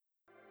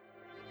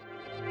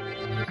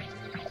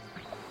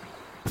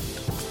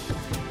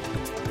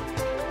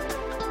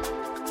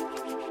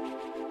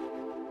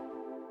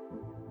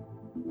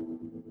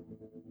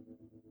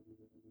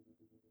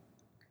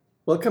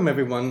Welcome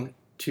everyone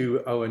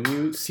to our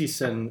new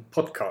CSEN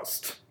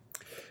podcast,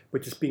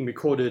 which is being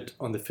recorded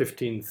on the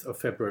 15th of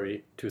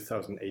February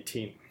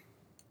 2018.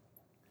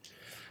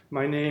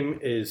 My name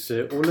is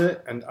Ole,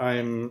 and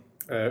I'm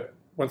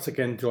once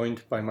again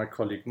joined by my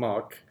colleague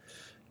Mark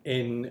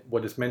in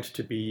what is meant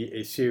to be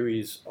a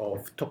series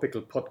of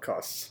topical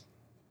podcasts.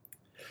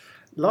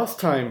 Last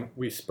time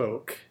we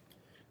spoke,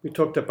 we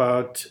talked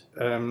about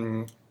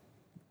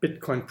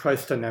Bitcoin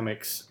price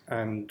dynamics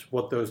and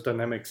what those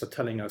dynamics are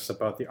telling us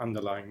about the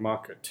underlying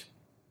market.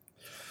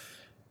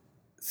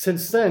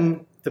 Since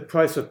then, the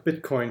price of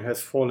Bitcoin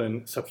has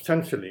fallen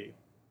substantially,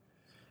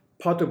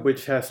 part of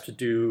which has to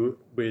do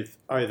with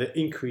either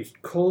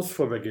increased calls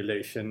for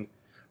regulation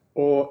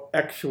or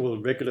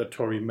actual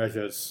regulatory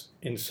measures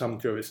in some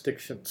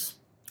jurisdictions.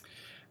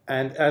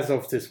 And as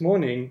of this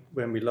morning,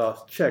 when we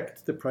last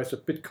checked, the price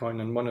of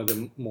Bitcoin on one of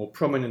the more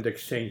prominent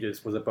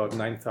exchanges was about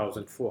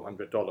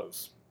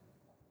 $9,400.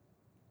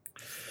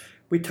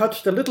 We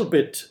touched a little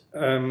bit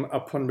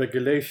upon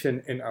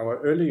regulation in our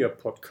earlier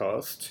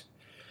podcast,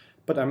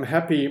 but I'm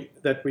happy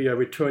that we are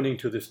returning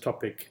to this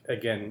topic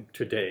again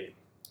today.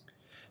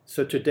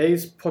 So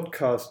today's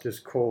podcast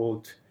is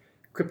called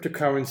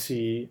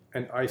Cryptocurrency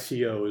and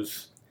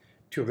ICOs,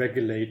 to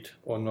regulate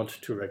or not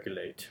to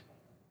regulate.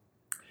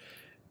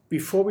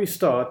 Before we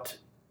start,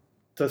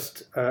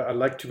 I'd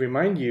like to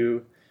remind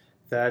you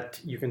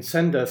that you can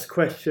send us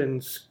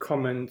questions,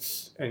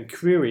 comments, and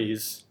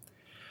queries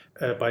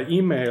by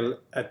email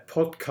at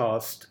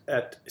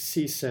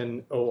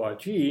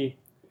podcast@csen.org,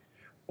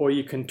 or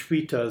you can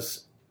tweet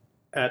us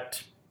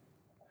at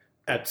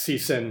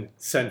CSEN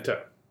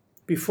Center.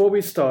 Before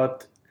we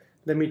start,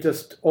 let me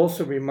just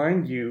also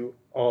remind you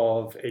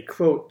of a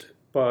quote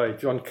by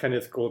John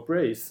Kenneth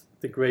Galbraith,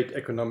 the great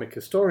economic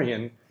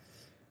historian,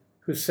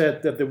 who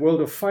said that the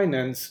world of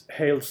finance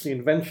hails the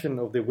invention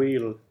of the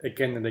wheel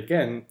again and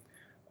again,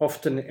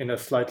 often in a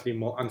slightly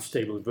more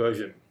unstable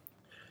version.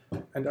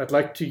 And I'd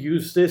like to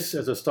use this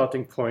as a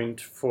starting point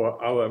for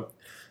our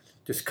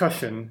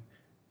discussion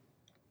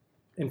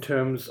in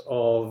terms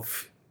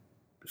of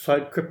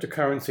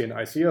cryptocurrency and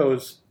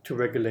ICOs, to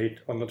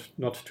regulate or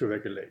not to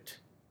regulate.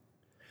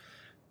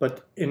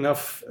 But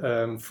enough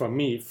from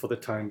me for the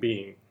time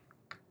being.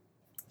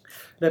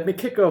 Let me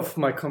kick off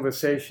my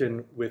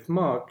conversation with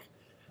Mark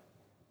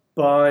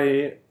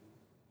by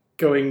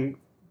going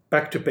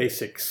back to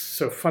basics.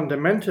 So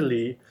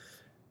fundamentally,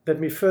 let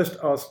me first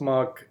ask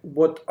Mark,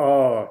 what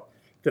are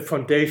the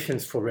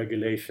foundations for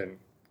regulation?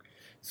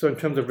 So in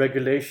terms of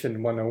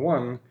Regulation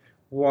 101,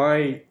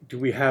 why do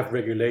we have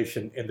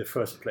regulation in the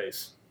first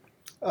place?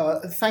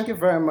 Thank you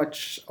very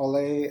much,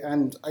 Ole.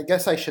 And I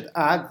guess I should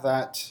add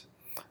that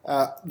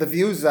the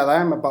views that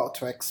I'm about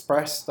to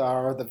express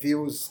are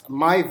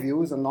my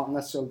views, and not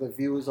necessarily the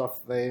views of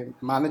the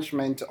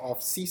management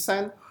of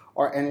CSEN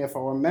or any of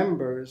our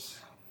members.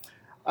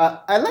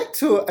 I'd like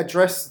to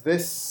address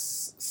this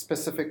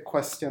specific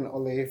question,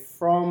 Ole,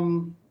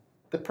 from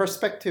the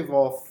perspective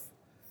of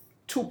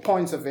 2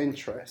 points of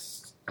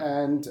interest,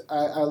 and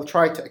I'll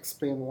try to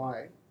explain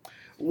why.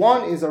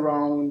 One is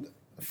around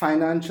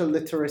financial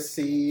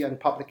literacy and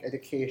public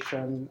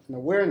education and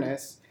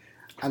awareness,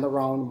 and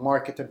around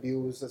market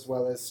abuse as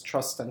well as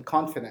trust and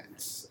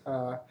confidence.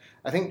 I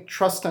think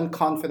trust and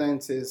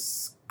confidence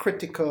is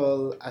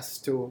critical as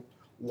to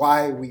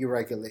why we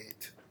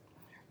regulate.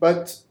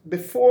 But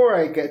before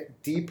I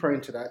get deeper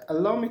into that,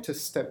 allow me to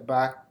step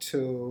back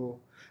to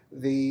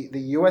the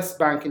U.S.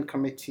 Banking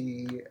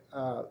Committee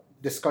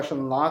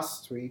discussion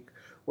last week,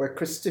 where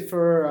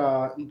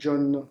Christopher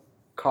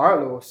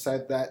Giancarlo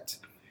said that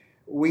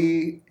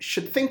we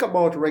should think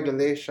about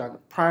regulation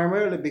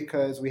primarily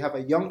because we have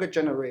a younger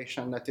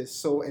generation that is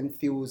so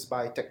enthused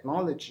by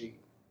technology.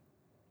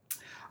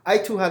 I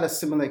too had a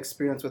similar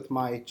experience with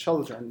my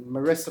children.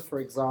 Marissa, for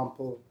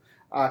example,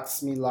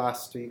 asked me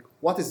last week,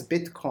 what is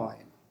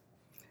Bitcoin?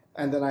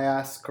 And then I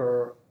asked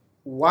her,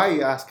 why are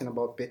you asking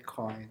about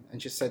Bitcoin?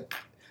 And she said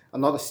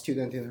another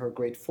student in her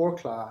grade 4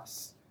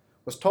 class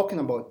was talking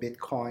about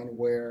Bitcoin,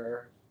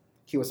 where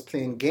he was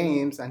playing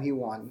games and he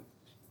won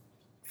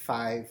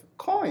 5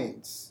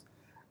 coins.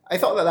 I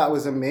thought that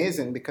was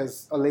amazing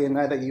because, Ole,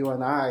 neither you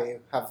and I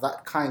have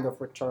that kind of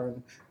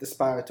return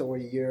despite our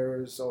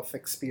years of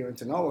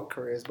experience in our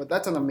careers. But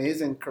that's an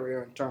amazing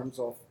career in terms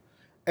of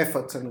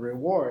effort and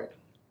reward.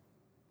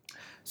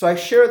 So I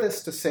share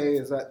this to say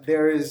is that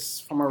there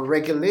is, from a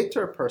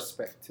regulator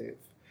perspective,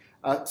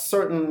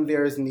 certainly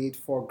there is need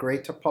for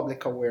greater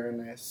public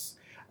awareness,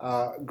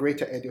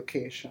 greater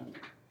education.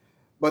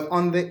 But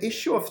on the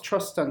issue of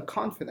trust and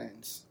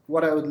confidence,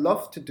 what I would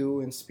love to do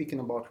in speaking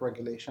about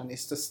regulation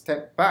is to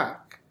step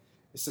back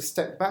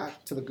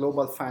to the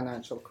global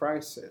financial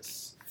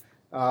crisis.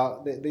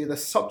 The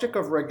subject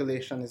of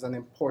regulation is an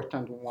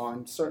important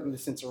one, certainly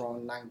since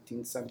around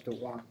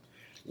 1971.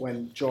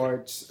 When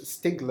George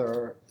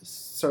Stigler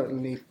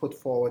certainly put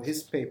forward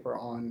his paper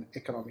on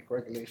economic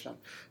regulation.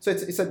 So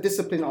it's a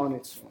discipline on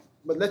its own.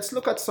 But let's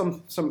look at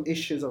some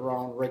issues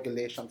around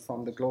regulation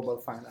from the global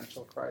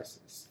financial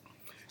crisis.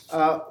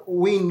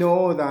 We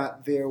know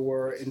that there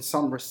were, in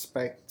some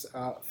respect,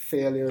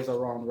 failures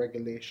around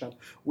regulation.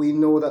 We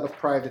know that the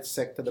private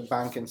sector, the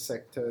banking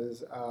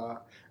sectors,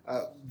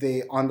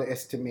 they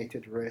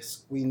underestimated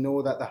risk. We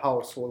know that the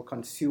household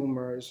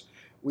consumers,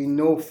 we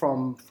know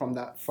from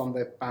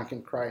the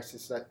banking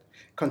crisis that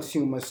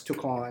consumers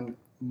took on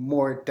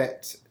more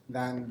debt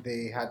than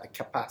they had the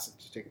capacity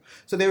to take.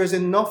 So there is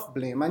enough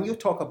blame, and you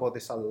talk about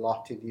this a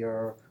lot in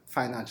your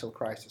financial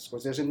crisis,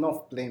 because there's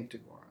enough blame to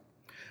go on.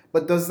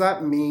 But does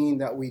that mean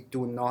that we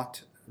do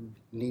not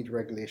need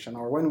regulation?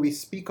 Or when we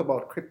speak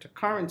about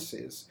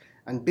cryptocurrencies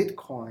and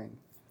Bitcoin,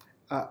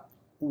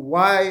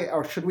 why,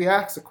 or should we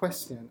ask the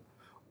question,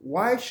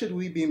 why should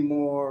we be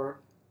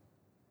more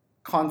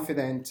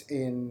confident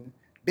in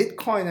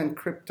Bitcoin and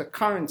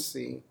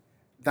cryptocurrency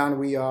than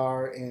we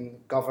are in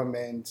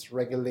governments,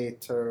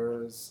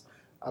 regulators,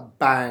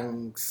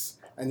 banks,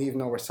 and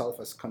even ourselves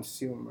as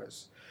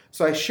consumers?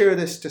 So I share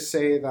this to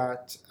say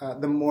that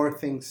the more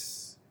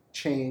things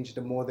change,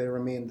 the more they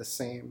remain the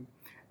same.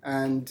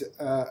 And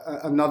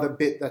another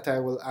bit that I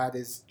will add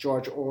is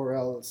George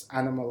Orwell's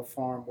Animal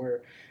Farm,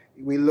 where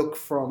we look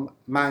from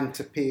man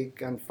to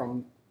pig and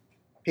from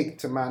pig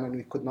to man, and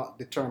we could not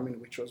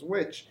determine which was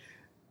which,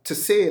 to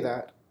say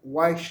that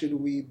why should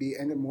we be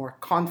any more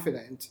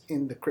confident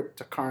in the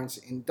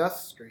cryptocurrency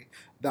industry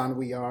than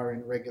we are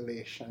in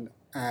regulation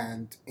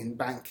and in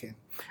banking?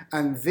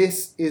 And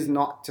this is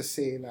not to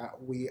say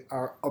that we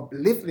are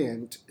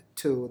oblivious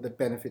to the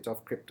benefit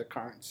of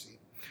cryptocurrency.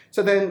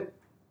 So then,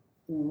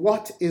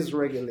 what is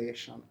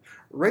regulation?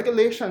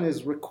 Regulation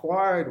is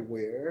required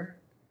where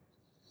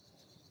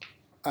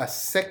a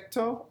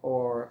sector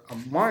or a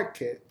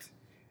market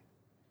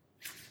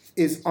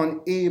is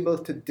unable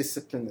to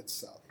discipline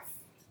itself.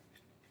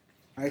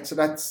 Right? So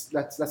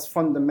that's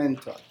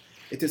fundamental.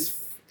 It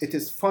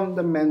is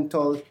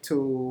fundamental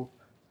to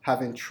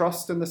having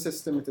trust in the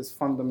system. It is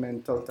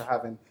fundamental to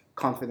having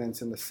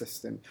confidence in the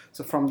system.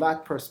 So from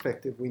that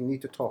perspective, we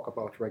need to talk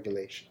about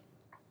regulation.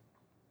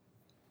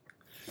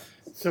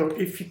 So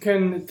if you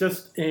can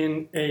just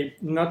in a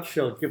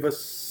nutshell give us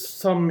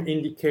some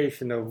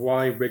indication of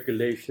why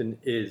regulation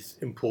is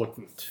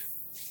important.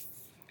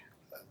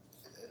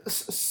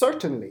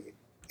 Certainly.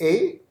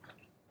 In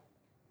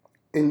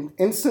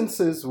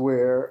instances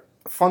where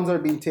funds are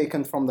being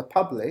taken from the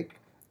public,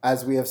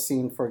 as we have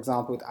seen, for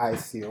example, with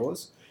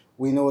ICOs,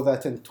 we know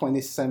that in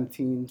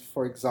 2017,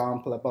 for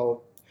example,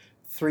 about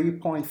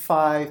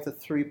 $3.5 to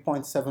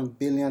 $3.7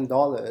 billion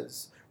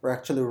were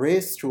actually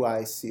raised through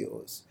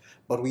ICOs.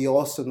 But we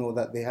also know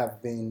that there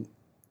have been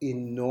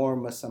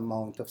enormous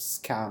amount of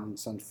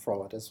scams and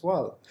fraud as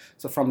well.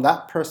 So from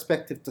that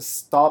perspective, to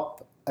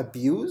stop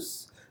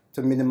abuse,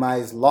 to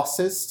minimize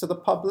losses to the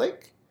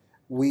public,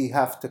 we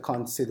have to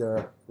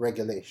consider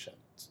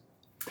regulations.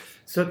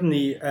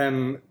 Certainly.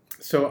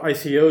 So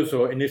ICOs,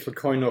 or initial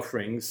coin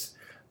offerings,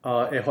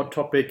 are a hot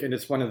topic, and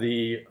it's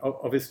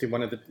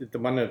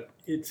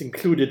it's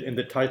included in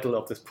the title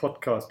of this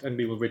podcast, and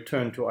we will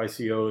return to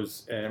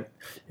ICOs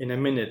in a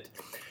minute.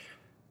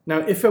 Now,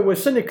 if I were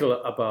cynical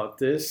about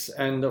this,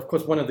 and of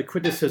course one of the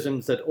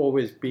criticisms that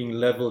always being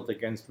leveled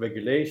against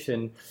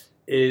regulation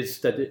is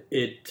that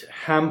it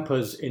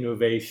hampers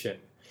innovation.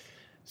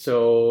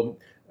 So,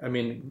 I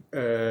mean,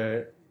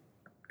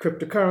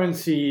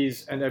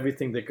 cryptocurrencies and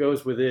everything that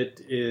goes with it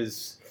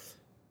is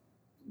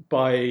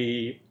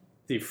by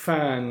the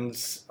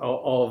fans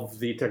of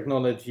the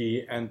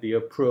technology and the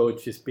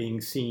approach is being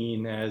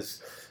seen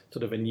as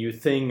sort of a new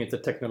thing. It's a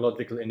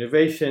technological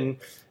innovation.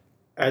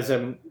 As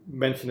I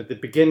mentioned at the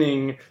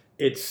beginning,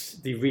 it's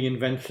the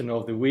reinvention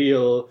of the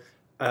wheel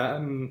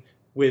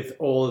with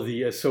all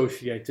the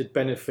associated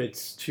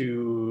benefits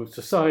to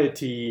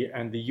society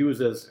and the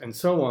users and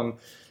so on.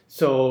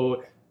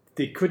 So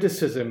the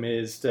criticism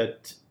is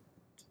that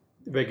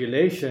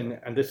regulation,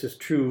 and this is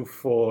true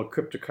for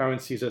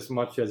cryptocurrencies as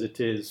much as it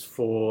is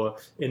for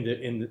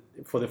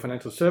the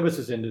financial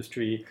services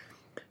industry,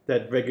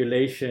 that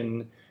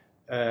regulation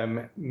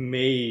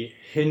may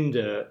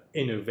hinder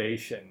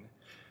innovation.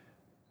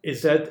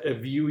 Is that a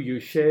view you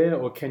share,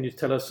 or can you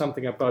tell us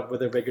something about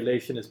whether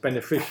regulation is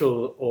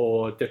beneficial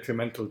or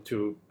detrimental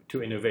to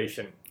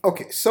innovation?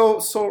 Okay, so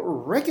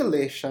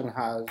regulation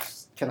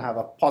can have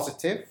a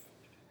positive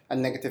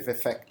and negative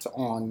effect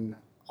on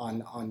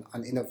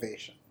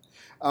innovation.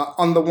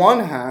 On the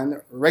one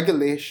hand,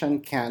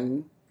 regulation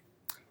can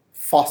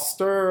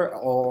foster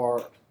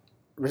or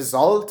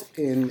result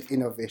in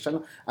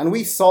innovation. And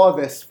we saw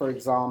this, for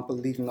example,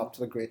 leading up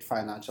to the great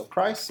financial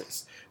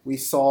crisis. We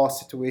saw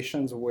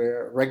situations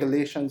where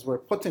regulations were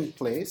put in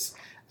place,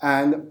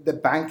 and the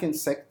banking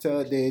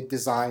sector, they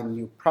design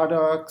new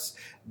products,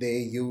 they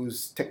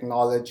use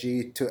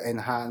technology to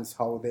enhance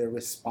how they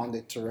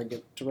responded to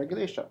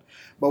regulation.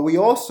 But we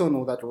also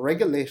know that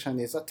regulation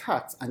is a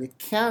tax, and it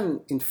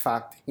can, in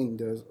fact,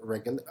 hinder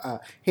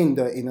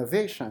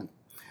innovation.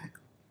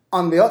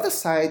 On the other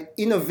side,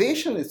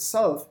 innovation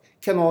itself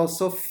can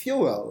also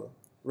fuel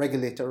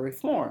regulatory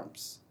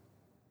reforms.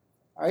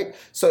 Right?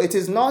 So it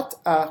is not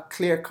a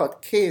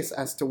clear-cut case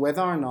as to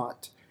whether or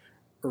not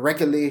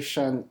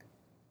regulation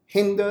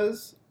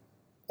hinders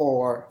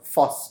or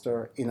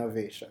foster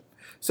innovation.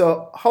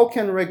 So how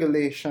can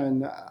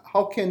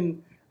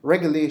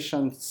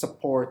regulation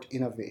support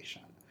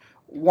innovation?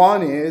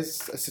 One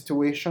is a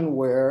situation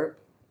where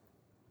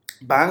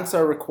banks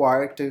are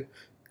required to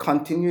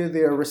continue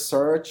their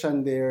research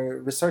and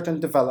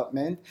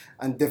development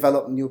and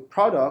develop new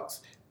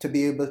products to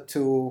be able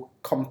to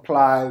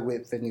comply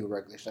with the new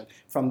regulation.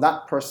 From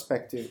that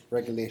perspective,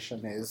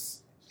 regulation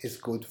is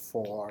good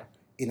for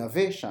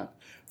innovation.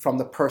 From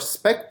the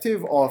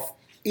perspective of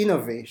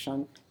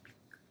innovation,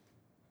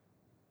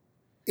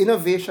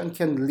 innovation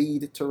can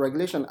lead to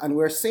regulation. And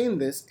we're seeing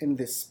this in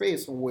this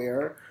space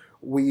where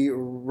we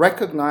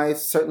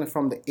recognize, certainly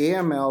from the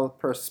AML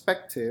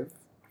perspective,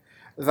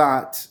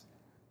 that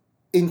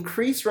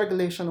increased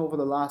regulation over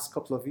the last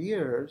couple of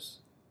years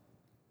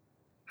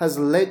has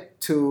led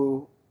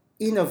to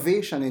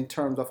innovation in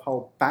terms of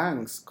how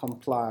banks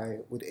comply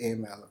with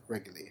AML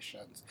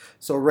regulations.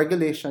 So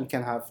regulation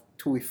can have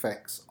two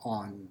effects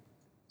on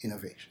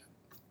innovation.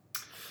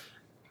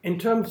 In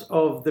terms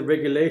of the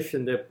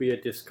regulation that we are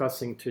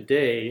discussing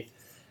today,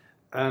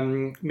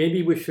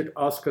 maybe we should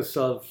ask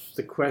ourselves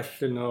the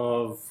question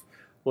of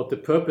what the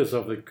purpose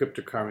of the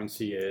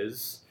cryptocurrency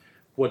is,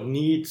 what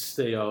needs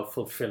they are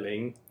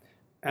fulfilling,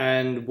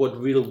 and what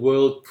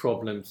real-world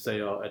problems they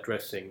are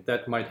addressing.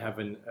 That might have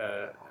an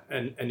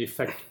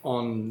effect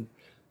on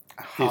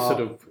the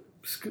sort of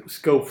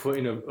scope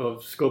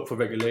for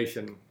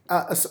regulation.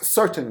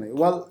 Certainly.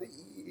 Well,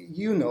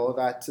 you know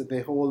that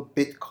the whole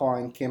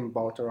Bitcoin came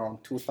about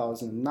around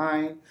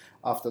 2009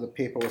 after the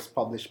paper was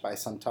published by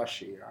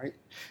Satoshi, right?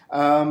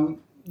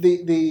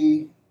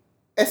 The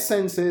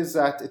essence is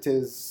that it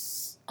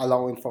is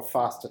allowing for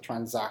faster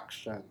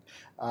transaction,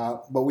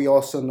 but we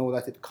also know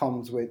that it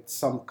comes with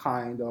some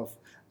kind of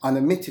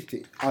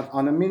anonymity.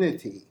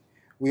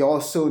 We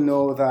also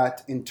know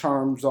that in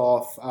terms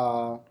of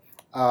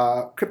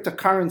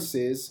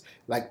cryptocurrencies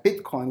like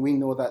Bitcoin, we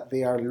know that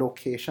they are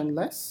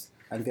locationless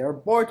and they are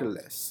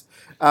borderless.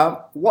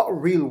 What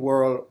real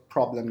world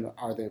problem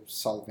are they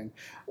solving?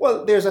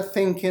 Well, there's a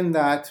thinking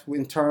that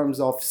in terms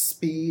of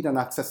speed and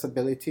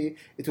accessibility,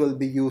 it will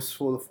be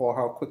useful for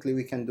how quickly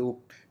we can do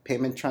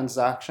payment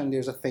transaction.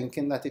 There's a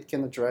thinking that it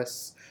can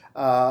address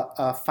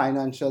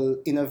financial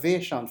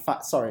innovation,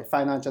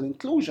 financial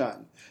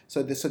inclusion.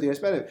 So there's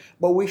benefit.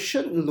 But we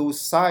shouldn't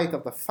lose sight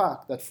of the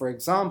fact that, for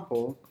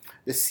example,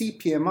 the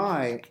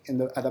CPMI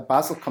at the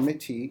Basel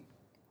Committee,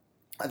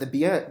 at the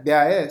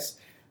BIS,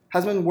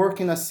 has been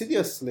working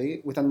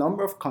assiduously with a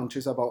number of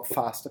countries about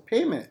faster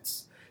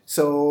payments.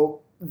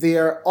 So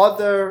there are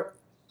other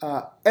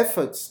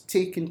efforts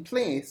taking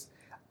place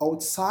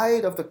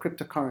outside of the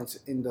cryptocurrency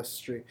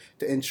industry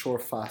to ensure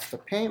faster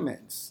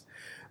payments.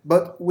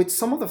 But with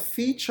some of the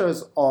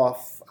features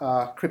of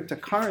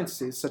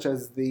cryptocurrencies, such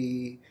as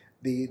the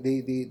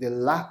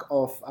lack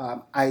of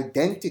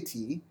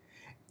identity,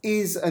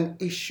 is an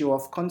issue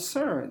of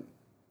concern.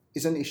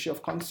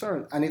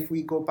 And if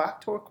we go back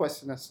to our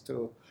question as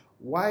to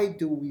why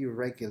do we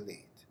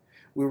regulate?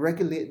 We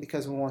regulate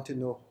because we want to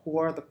know who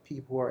are the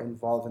people who are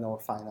involved in our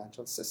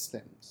financial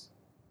systems.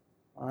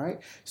 All right?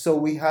 So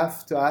we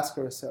have to ask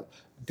ourselves,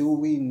 do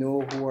we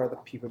know who are the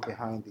people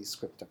behind these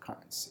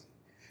cryptocurrency?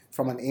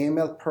 From an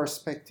AML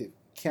perspective,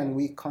 can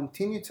we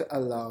continue to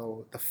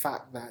allow the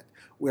fact that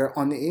we're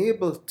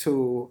unable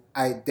to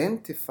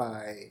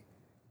identify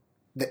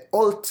the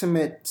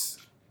ultimate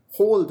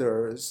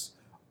holders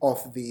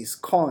of these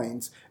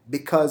coins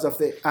because of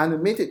the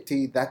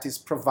anonymity that is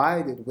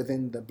provided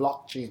within the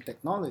blockchain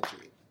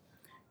technology?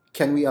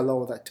 Can we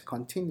allow that to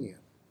continue?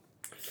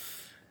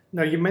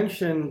 Now, you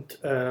mentioned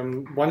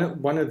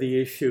one of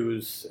the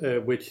issues,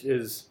 which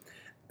is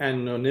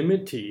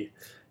anonymity,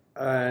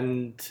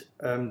 and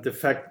the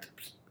fact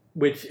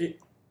which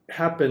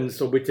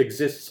happens or which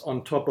exists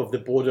on top of the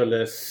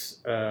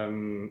borderless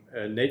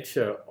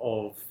nature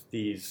of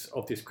these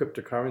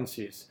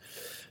cryptocurrencies.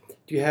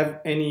 Do you have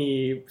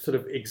any sort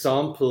of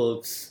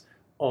examples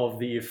of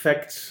the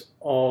effects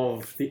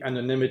of the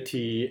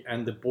anonymity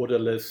and the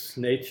borderless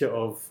nature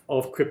of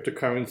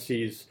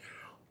cryptocurrencies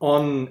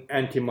on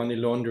anti-money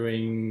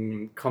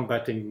laundering,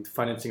 combating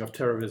financing of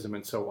terrorism,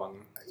 and so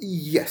on?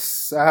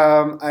 Yes.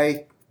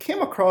 I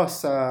came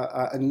across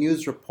a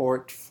news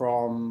report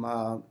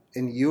from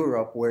in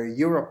Europe where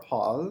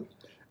Europol,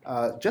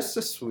 just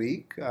this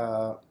week,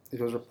 it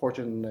was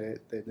reported in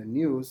the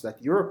news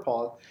that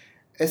Europol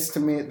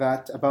estimate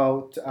that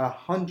about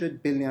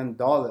 $100 billion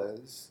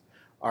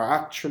are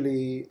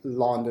actually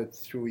laundered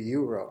through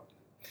Europe.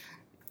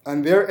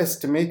 And they're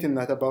estimating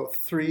that about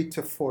 3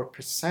 to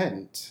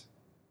 4%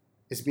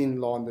 is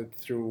being laundered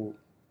through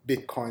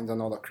Bitcoins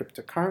and other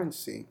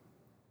cryptocurrency.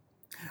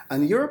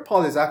 And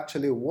Europol is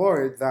actually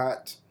worried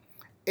that,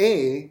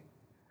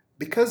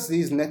 because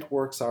these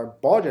networks are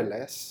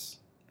borderless,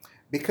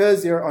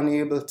 because you're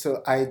unable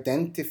to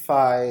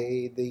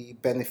identify the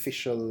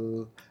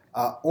beneficial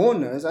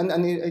owners, and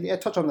I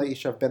touch on the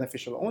issue of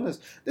beneficial owners.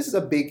 This is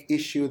a big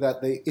issue that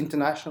the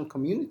international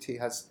community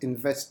has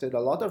invested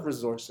a lot of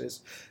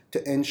resources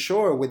to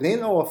ensure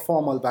within our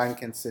formal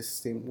banking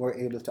system we're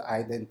able to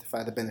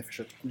identify the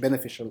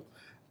beneficial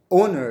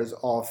owners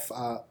of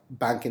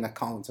banking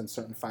accounts and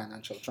certain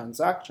financial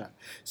transactions.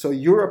 So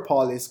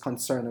Europol is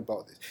concerned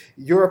about this.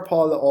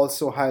 Europol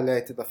also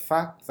highlighted the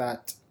fact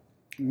that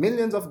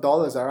millions of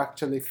dollars are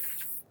actually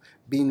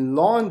being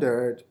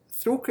laundered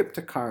through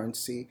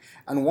cryptocurrency,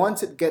 and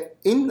once it gets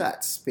in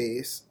that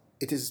space,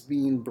 it is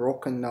being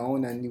broken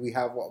down, and we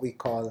have what we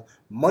call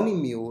money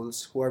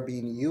mules who are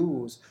being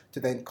used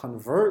to then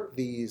convert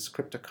these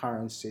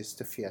cryptocurrencies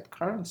to fiat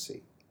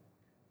currency.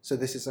 So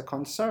this is a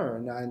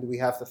concern, and we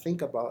have to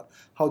think about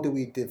how do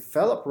we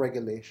develop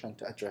regulation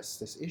to address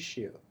this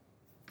issue.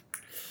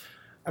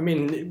 I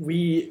mean,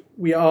 we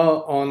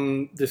are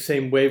on the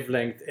same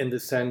wavelength in the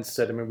sense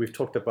that, I mean, we've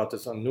talked about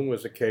this on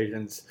numerous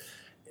occasions,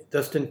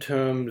 just in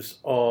terms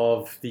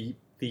of the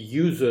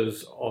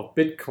users of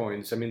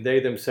Bitcoins. I mean, they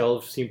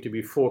themselves seem to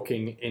be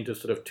forking into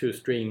sort of two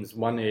streams.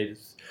 One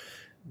is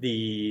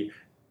the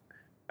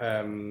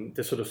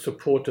sort of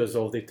supporters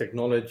of the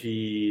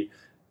technology,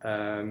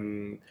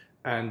 and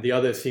the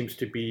other seems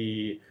to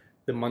be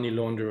the money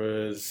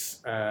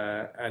launderers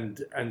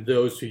and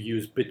those who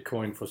use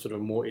Bitcoin for sort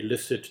of more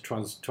illicit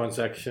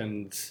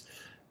transactions.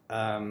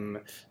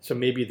 So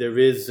maybe there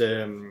is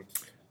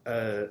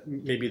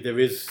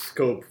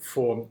scope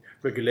for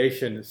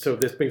regulation. So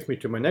this brings me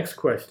to my next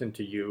question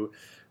to you,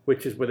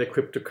 which is whether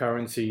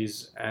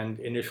cryptocurrencies and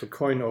initial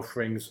coin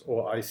offerings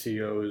or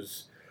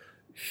ICOs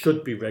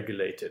should be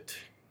regulated.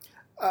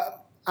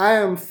 I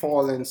am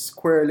falling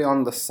squarely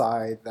on the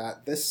side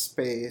that this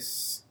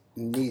space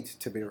needs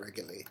to be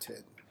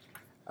regulated.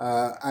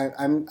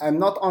 I'm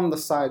not on the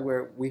side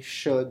where we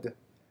should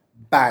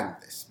ban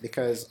this,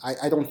 because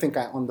I don't think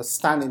I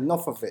understand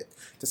enough of it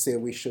to say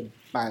we should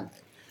ban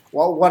it.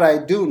 Well, what I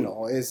do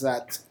know is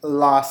that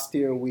last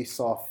year we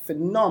saw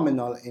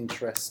phenomenal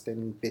interest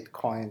in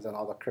Bitcoins and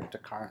other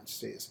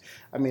cryptocurrencies.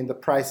 I mean, the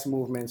price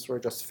movements were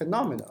just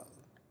phenomenal,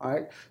 all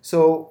right?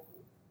 So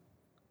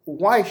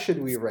why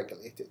should we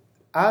regulate it?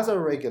 As a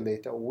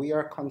regulator, we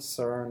are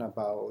concerned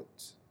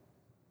about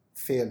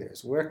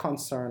failures. We're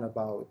concerned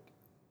about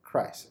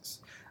crisis.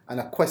 And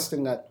a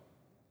question that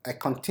I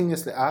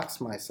continuously ask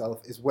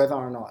myself is whether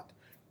or not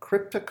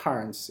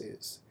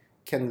cryptocurrencies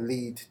can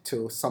lead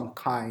to some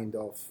kind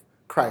of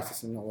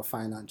crisis in our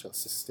financial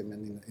system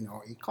and in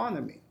our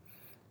economy.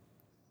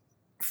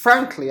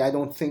 Frankly, I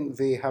don't think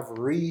they have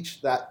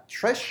reached that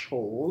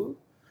threshold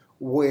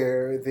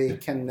where they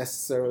can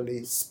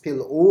necessarily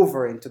spill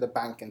over into the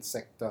banking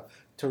sector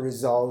to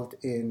result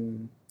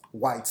in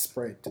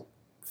widespread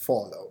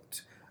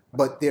fallout.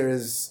 But there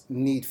is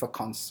need for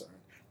concern.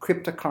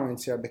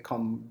 Cryptocurrency are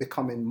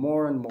becoming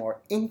more and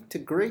more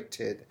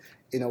integrated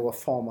in our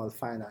formal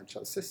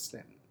financial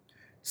system.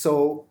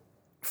 So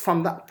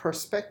from that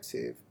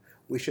perspective,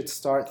 we should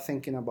start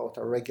thinking about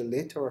a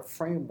regulatory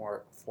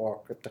framework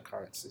for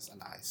cryptocurrencies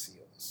and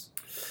ICOs.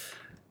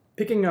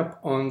 Picking up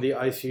on the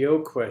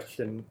ICO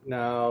question,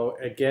 now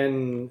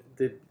again,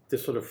 the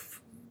sort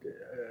of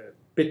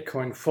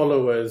Bitcoin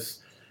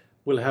followers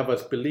will have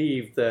us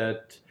believe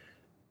that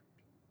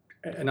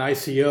an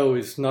ICO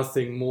is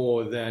nothing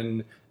more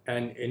than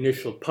an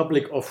initial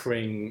public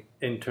offering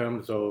in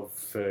terms of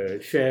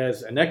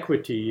shares and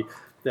equity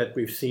that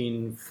we've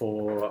seen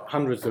for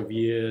hundreds of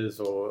years,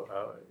 or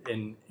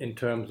in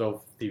terms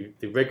of the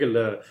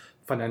regular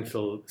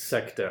financial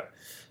sector.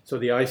 So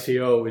the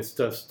ICO is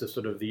just the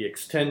sort of the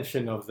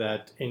extension of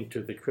that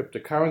into the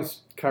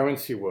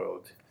cryptocurrency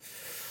world.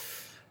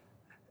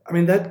 I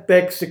mean, that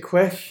begs the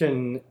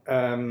question,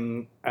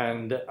 and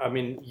I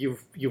mean,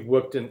 you've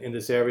worked in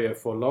this area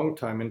for a long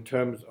time in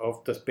terms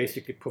of just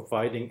basically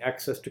providing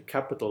access to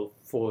capital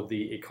for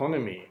the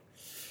economy.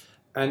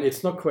 And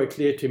it's not quite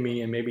clear to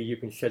me, and maybe you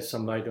can shed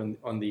some light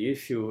on the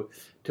issue,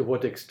 to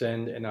what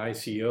extent an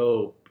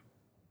ICO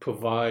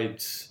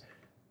provides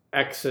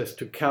access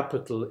to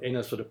capital in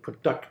a sort of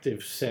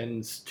productive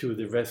sense to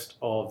the rest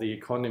of the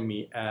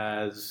economy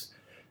as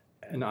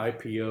an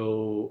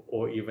IPO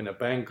or even a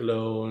bank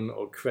loan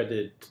or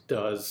credit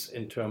does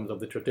in terms of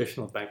the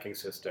traditional banking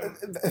system.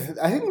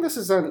 I think this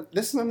is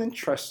an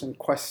interesting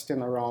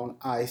question around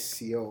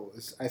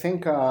ICOs. I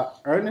think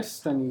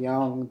Ernst &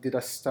 Young did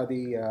a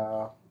study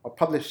or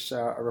published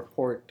a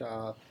report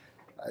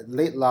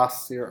late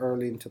last year,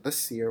 early into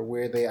this year,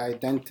 where they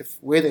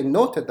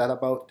noted that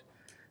about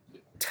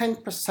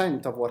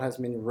 10% of what has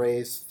been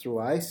raised through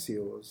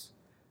ICOs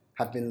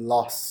have been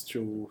lost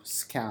through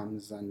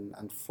scams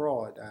and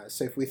fraud.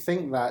 So if we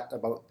think that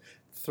about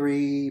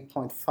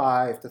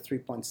 $3.5 to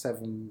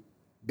 $3.7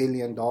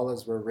 billion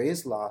were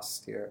raised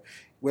last year,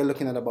 we're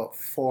looking at about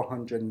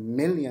 $400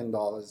 million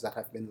that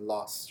have been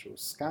lost through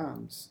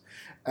scams.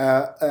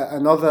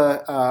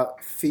 Another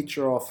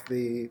feature of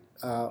the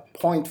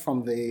point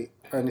from the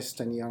Ernst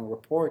 & Young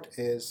report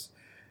is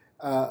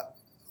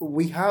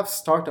we have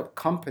startup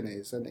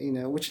companies, and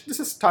which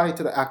this is tied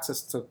to the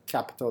access to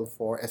capital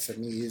for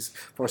SMEs,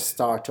 for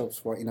startups,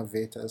 for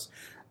innovators,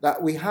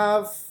 that we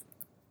have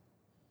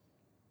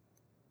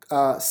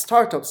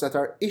startups that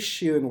are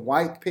issuing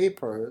white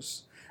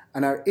papers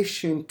and are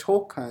issuing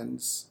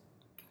tokens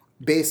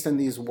based on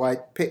these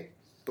white papers,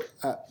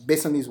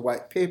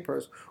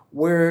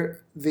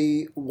 where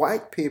the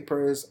white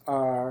papers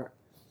are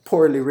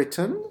poorly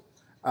written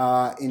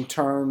in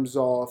terms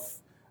of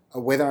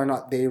whether or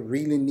not they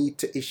really need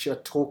to issue a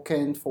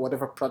token for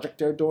whatever project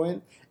they're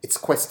doing. It's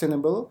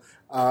questionable.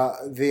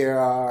 There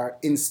are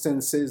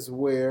instances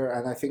where,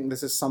 and I think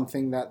this is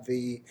something that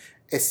the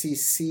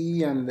SEC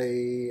and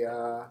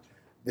the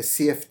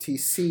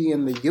CFTC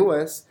in the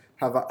US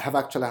have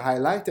actually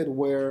highlighted,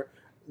 where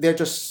they're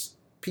just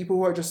people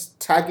who are just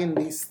tagging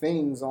these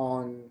things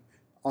on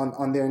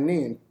their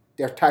name.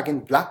 They're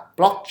tagging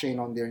blockchain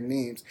on their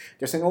names.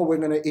 They're saying, "Oh, we're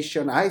going to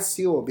issue an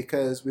ICO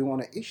because we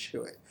want to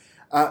issue it."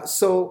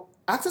 So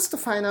access to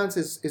finance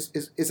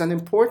is an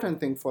important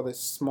thing for the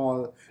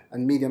small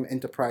and medium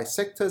enterprise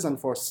sectors and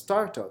for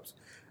startups.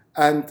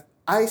 And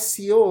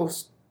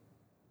ICOs,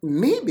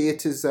 maybe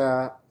it is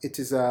a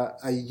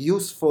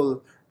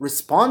useful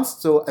response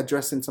to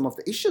addressing some of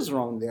the issues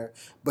around there.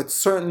 But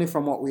certainly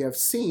from what we have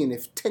seen,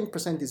 if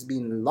 10% is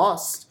being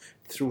lost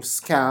through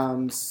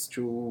scams,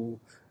 through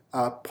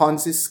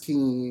Ponzi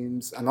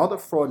schemes and other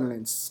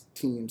fraudulent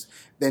schemes,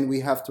 then we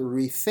have to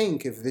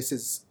rethink if this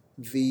is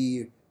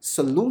the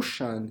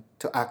solution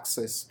to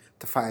access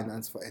to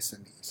finance for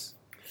SMEs.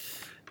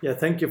 Yeah,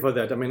 thank you for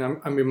that. I mean,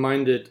 I'm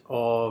reminded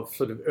of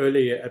sort of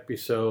earlier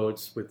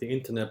episodes with the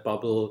internet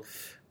bubble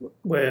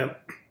where,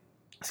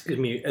 excuse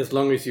me, as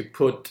long as you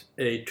put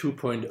a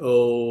 2.0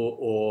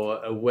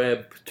 or a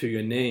web to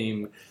your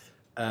name,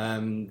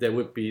 there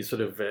would be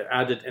sort of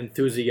added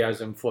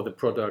enthusiasm for the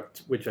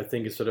product, which I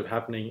think is sort of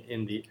happening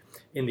in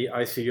the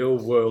ICO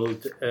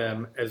world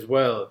as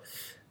well.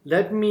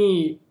 Let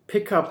me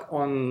pick up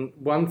on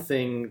one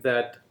thing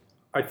that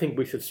I think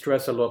we should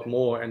stress a lot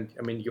more, and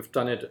I mean, you've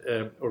done it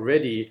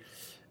already,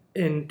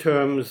 in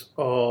terms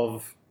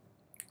of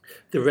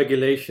the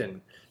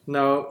regulation.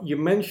 Now, you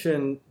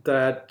mentioned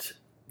that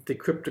the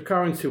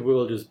cryptocurrency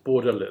world is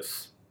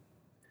borderless,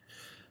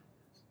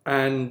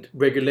 and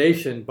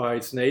regulation by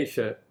its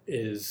nature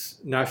is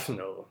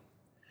national.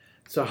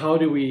 So how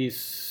do we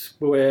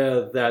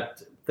square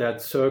that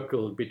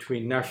circle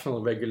between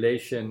national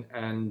regulation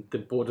and the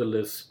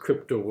borderless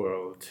crypto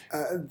world?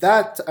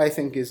 That I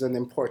think is an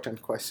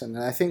important question,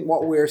 and I think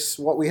what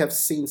we have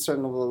seen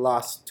certainly over the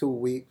last 2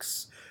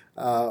 weeks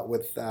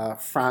with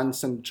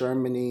France and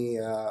Germany,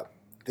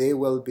 they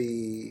will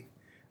be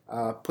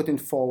putting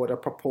forward a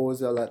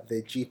proposal at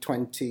the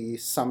G20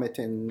 summit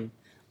in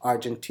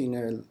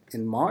Argentina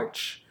in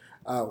March.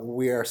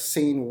 We are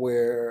seeing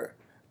where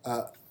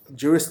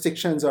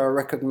jurisdictions are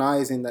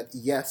recognizing that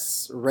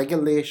yes,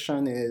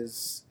 regulation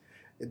is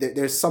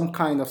there's some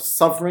kind of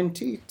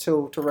sovereignty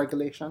to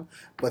regulation,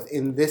 but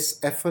in this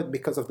effort,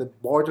 because of the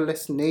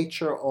borderless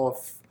nature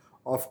of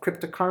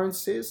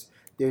cryptocurrencies,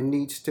 there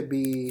needs to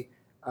be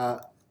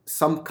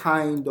some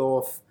kind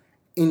of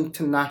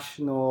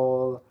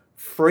international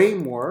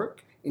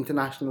framework,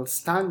 international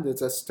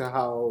standards as to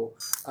how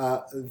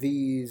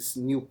these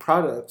new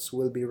products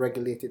will be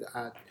regulated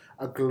at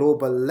a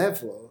global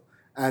level.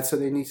 And so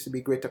there needs to be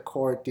greater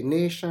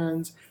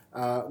coordinations,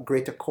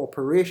 greater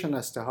cooperation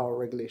as to how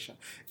regulation.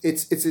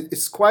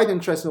 It's quite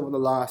interesting over the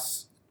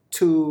last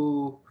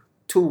two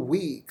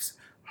weeks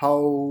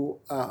how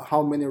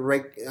many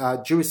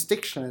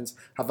jurisdictions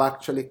have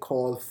actually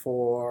called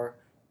for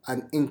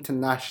an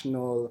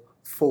international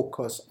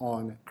focus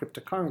on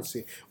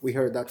cryptocurrency. We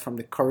heard that from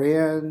the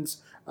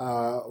Koreans.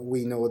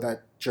 We know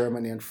that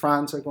Germany and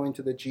France are going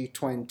to the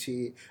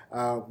G20.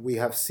 We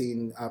have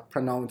seen a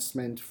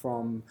pronouncement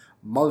from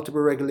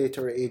multiple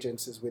regulatory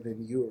agencies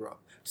within Europe.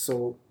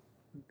 So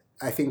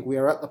I think we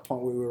are at the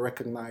point where we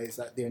recognize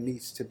that there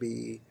needs to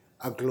be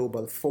a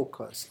global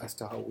focus as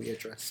to how we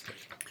address it.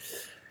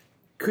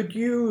 Could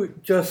you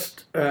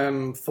just,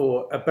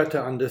 for a better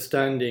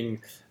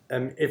understanding,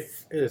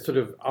 if sort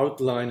of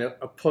outline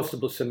a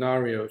possible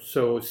scenario?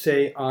 So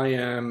say I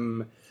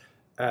am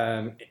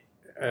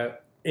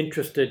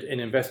interested in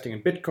investing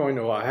in Bitcoin,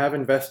 or I have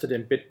invested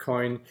in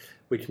Bitcoin,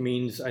 which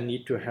means I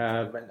need to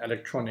have an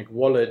electronic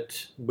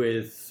wallet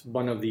with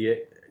one of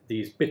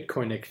these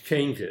Bitcoin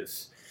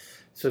exchanges.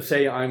 So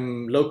say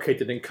I'm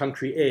located in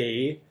country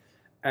A,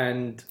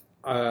 and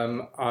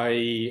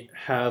I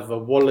have a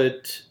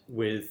wallet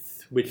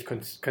which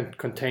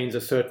contains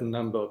a certain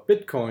number of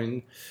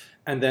Bitcoin,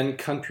 and then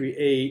country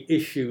A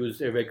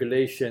issues a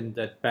regulation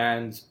that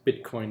bans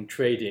Bitcoin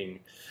trading.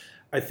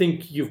 I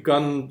think you've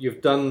gone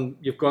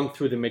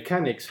through the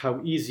mechanics, how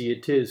easy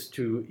it is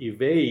to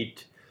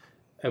evade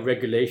a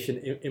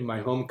regulation in my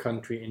home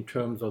country in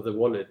terms of the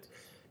wallet.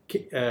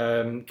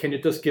 Can you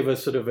just give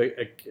us sort of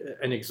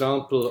an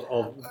example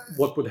of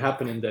what would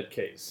happen in that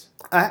case?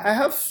 I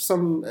have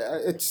some.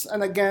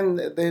 And again,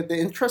 the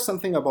interesting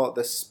thing about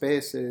this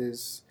space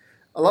is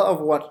a lot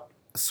of what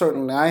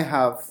certainly I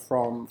have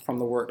from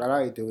the work that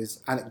I do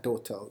is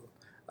anecdotal.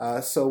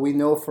 So we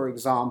know, for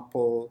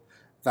example,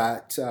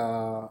 that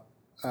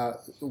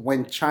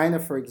when China,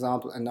 for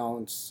example,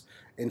 announced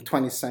in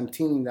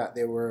 2017 that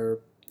they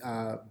were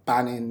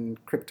banning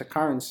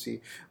cryptocurrency,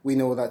 we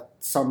know that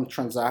some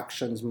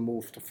transactions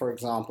moved to, for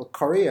example,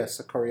 Korea.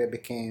 So Korea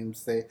became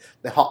the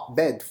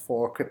hotbed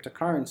for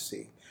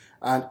cryptocurrency.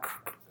 And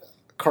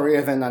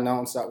Korea then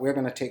announced that we're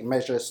going to take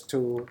measures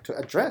to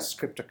address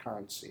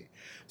cryptocurrency.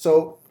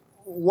 So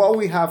what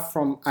we have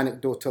from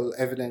anecdotal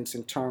evidence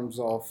in terms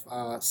of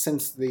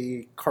since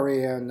the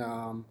Korean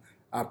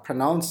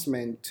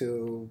pronouncement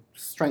to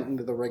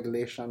strengthen the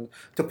regulation,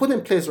 to put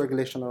in place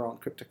regulation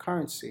around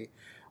cryptocurrency,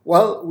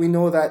 well, we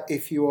know that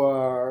if you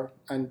are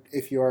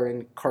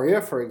in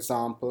Korea, for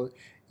example,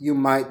 you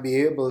might be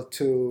able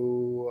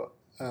to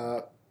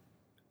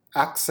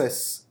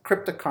access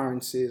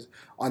cryptocurrencies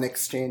on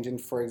exchanging,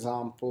 for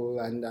example,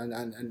 and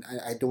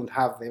I don't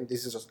have them,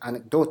 this is just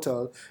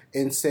anecdotal,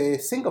 in, say,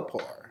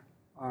 Singapore.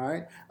 All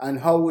right, and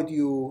how would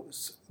you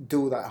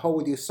do that? How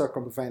would you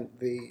circumvent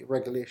the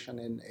regulation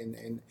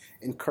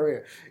in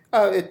Korea?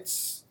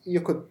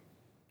 You could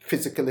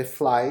physically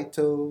fly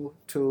to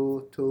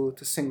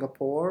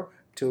Singapore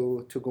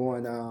to go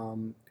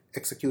and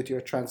execute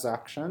your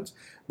transactions,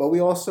 but we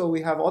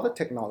have other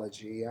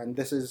technology, and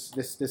this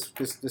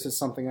is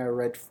something I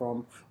read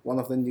from one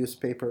of the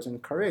newspapers in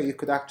Korea. You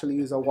could actually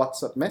use a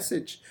WhatsApp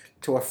message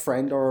to a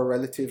friend or a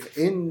relative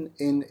in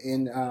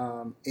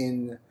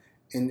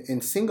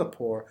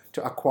Singapore to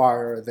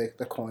acquire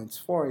the coins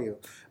for you.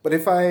 But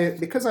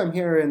because I'm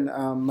here in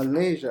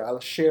Malaysia, I'll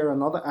share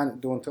another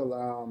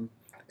anecdotal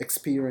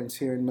experience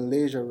here in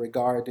Malaysia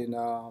regarding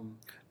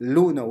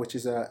Luna, which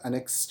is an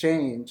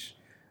exchange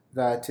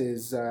that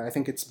is, I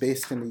think it's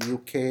based in the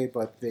UK,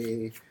 but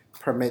they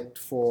permit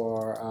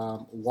for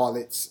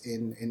wallets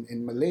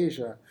in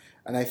Malaysia.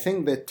 And I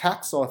think the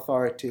tax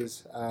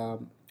authorities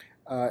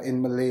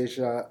in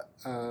Malaysia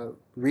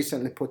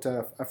recently put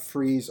a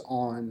freeze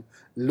on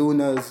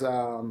Luna's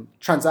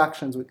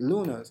transactions with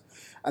Lunas.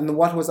 And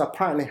what was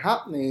apparently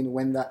happening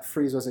when that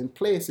freeze was in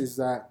place is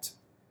that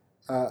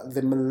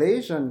the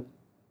Malaysian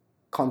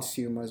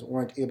consumers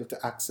weren't able to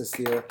access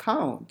their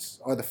accounts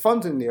or the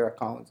funds in their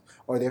accounts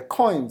or their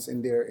coins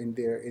in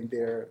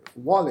their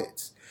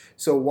wallets.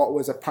 So what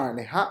was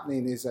apparently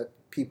happening is that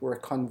people were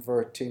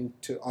converting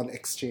on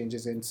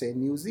exchanges in, say,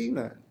 New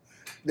Zealand.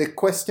 The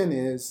question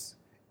is,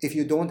 if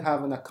you don't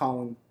have an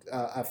account,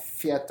 a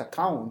fiat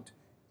account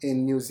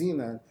in New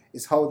Zealand,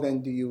 is how then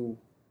do you,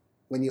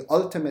 when you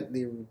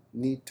ultimately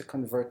need to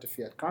convert to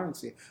fiat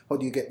currency, how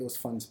do you get those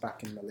funds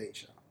back in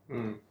Malaysia?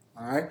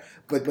 All right,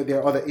 but there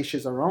are other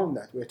issues around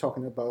that. We're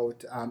talking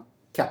about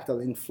capital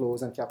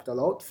inflows and capital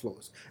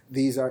outflows.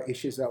 These are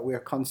issues that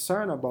we're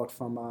concerned about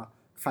from a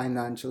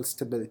financial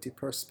stability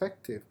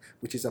perspective,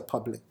 which is a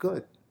public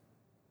good.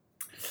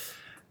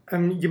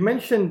 You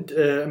mentioned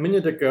a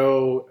minute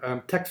ago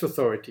tax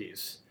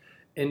authorities.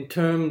 In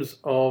terms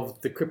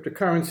of the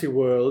cryptocurrency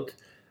world,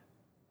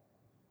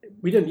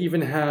 we don't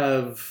even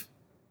have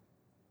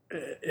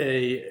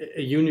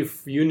a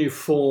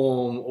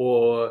uniform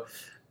or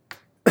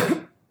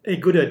a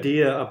good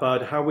idea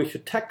about how we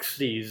should tax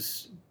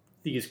these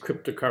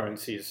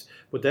cryptocurrencies.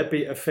 Would that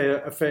be a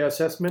fair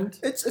assessment?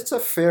 It's a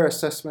fair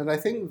assessment. I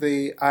think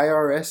the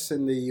IRS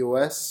in the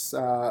US,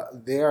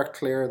 they are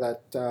clear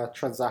that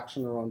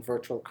transactions around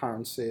virtual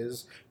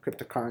currencies,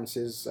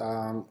 cryptocurrencies,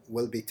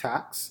 will be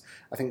taxed.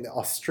 I think the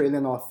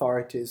Australian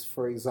authorities,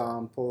 for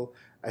example,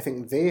 I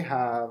think they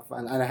have,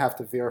 and I have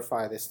to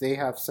verify this, they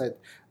have said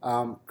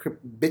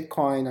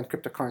Bitcoin and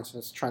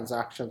cryptocurrencies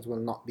transactions will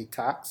not be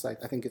taxed. I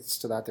think it's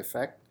to that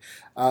effect.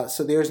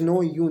 So there's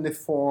no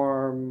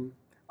uniform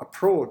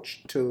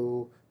approach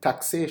to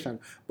taxation,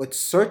 but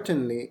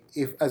certainly,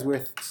 as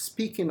we're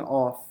speaking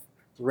of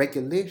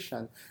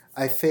regulation,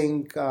 I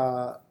think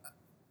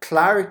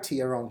clarity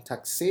around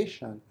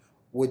taxation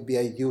would be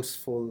a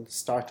useful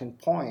starting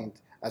point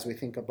as we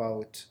think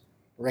about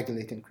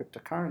regulating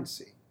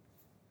cryptocurrency.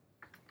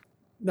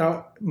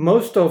 Now,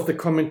 most of the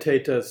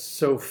commentators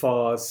so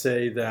far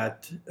say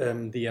that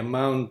the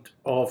amount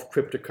of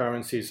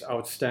cryptocurrencies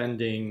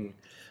outstanding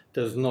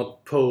does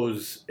not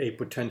pose a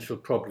potential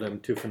problem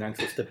to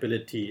financial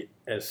stability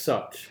as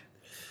such.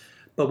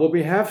 But what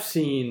we have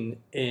seen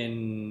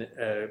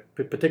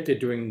particularly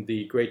during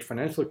the great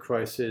financial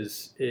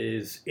crisis,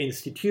 is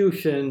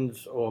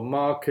institutions or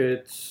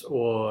markets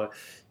or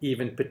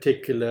even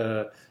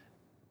particular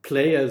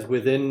players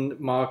within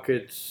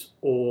markets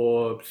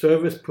or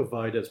service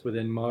providers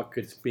within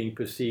markets being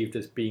perceived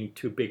as being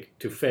too big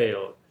to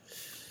fail.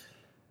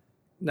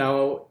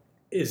 Now,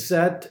 is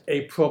that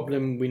a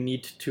problem we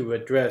need to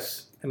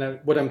address? And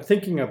what I'm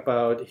thinking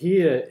about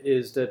here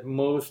is that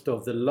most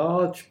of the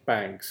large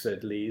banks,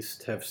 at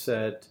least, have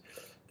said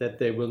that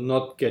they will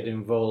not get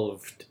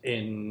involved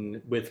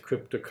with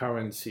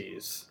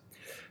cryptocurrencies.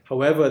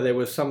 However, there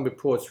were some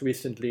reports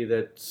recently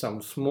that some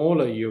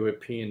smaller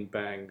European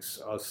banks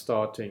are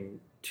starting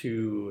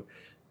to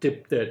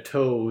dip their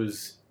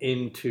toes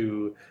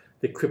into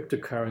the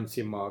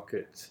cryptocurrency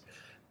market.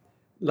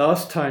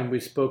 Last time we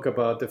spoke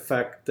about the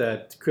fact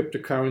that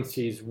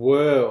cryptocurrencies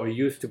were or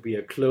used to be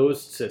a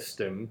closed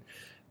system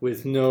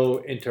with no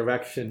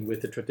interaction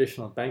with the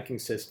traditional banking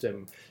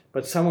system,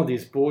 but some of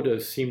these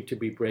borders seem to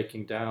be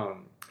breaking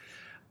down.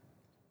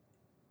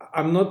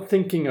 I'm not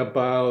thinking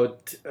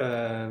about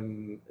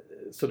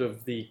sort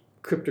of the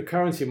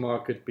cryptocurrency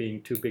market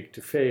being too big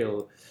to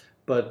fail,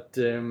 but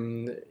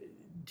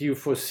do you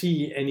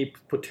foresee any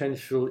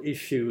potential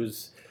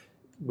issues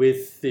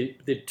with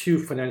the two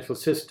financial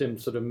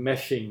systems sort of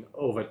meshing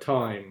over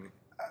time?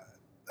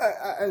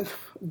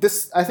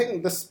 I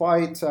think,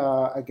 despite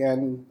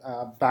again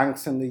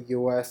banks in the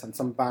U.S. and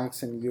some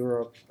banks in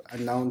Europe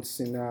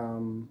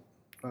announcing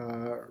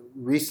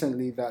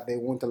recently that they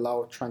won't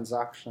allow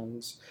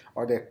transactions,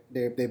 or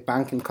they're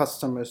banking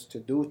customers to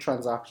do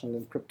transactions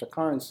in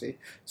cryptocurrency.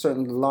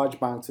 Certain large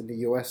banks in the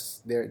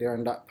U.S. they're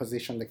in that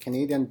position. The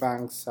Canadian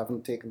banks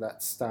haven't taken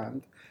that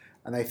stand.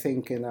 And I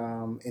think in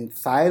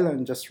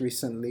Thailand just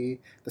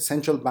recently, the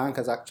central bank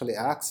has actually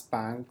asked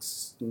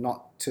banks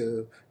not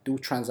to do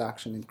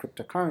transaction in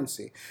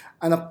cryptocurrency.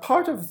 And a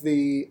part of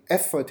the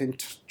effort in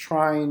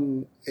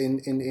trying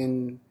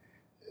in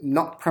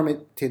not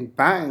permitting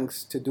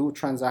banks to do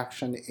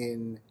transaction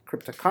in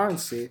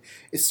cryptocurrency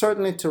is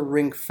certainly to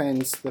ring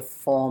fence the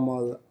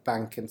formal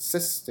banking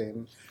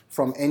system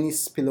from any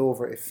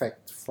spillover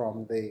effect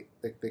from the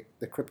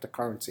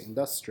cryptocurrency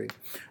industry.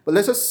 But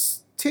let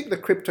us take the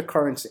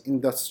cryptocurrency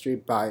industry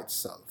by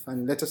itself,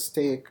 and let us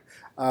take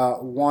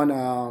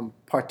one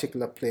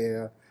particular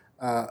player,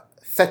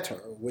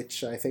 Tether,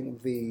 which I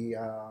think the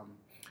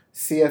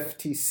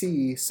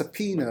CFTC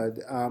subpoenaed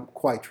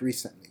quite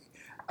recently.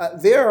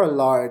 They're a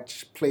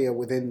large player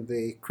within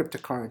the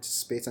cryptocurrency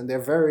space, and they're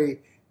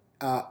very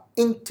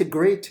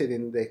integrated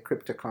in the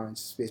cryptocurrency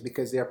space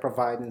because they are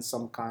providing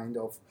some kind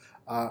of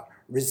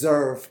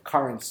reserve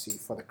currency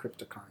for the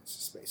cryptocurrency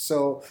space.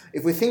 So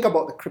if we think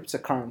about the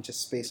cryptocurrency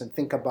space and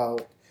think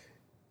about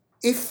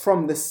if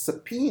from the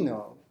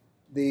subpoena,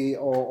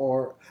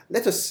 or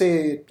let us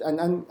say,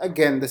 and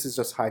again, this is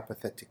just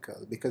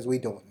hypothetical because we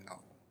don't know.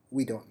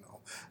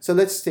 So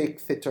let's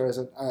take Tether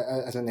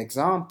as an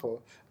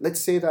example. Let's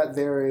say that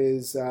there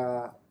is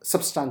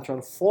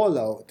substantial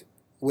fallout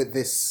with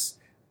this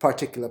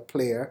particular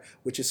player,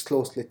 which is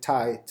closely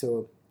tied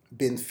to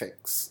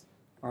BitFX.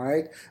 All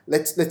right.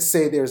 Let's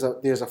say there's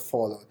a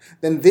fallout.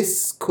 Then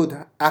this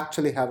could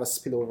actually have a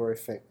spillover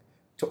effect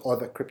to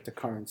other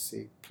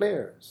cryptocurrency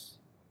players.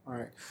 All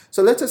right.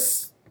 So let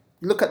us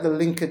look at the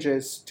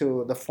linkages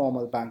to the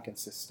formal banking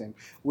system.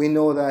 We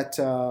know that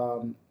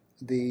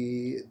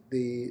the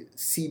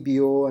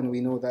CBO, and we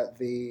know that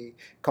the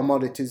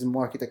Commodities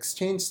Market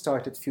Exchange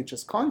started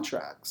futures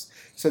contracts.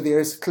 So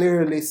there's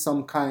clearly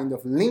some kind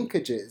of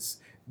linkages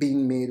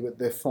being made with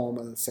the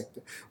formal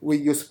sector.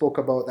 You spoke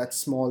about that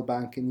small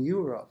bank in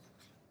Europe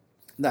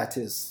that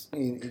is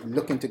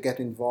looking to get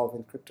involved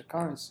in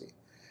cryptocurrency.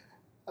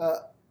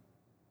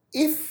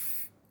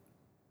 If,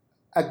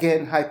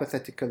 again,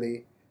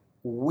 hypothetically,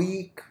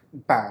 weak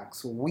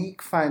banks,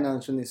 weak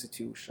financial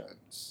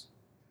institutions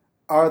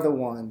are the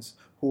ones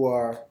who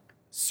are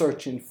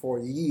searching for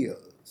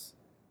yields,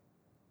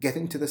 get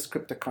into this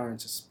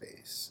cryptocurrency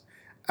space,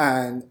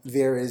 and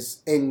there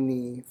is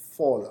any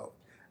fallout,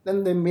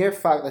 then the mere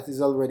fact that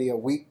it's already a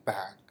weak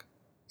bank,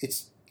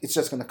 it's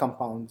just going to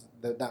compound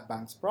that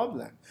bank's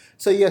problem.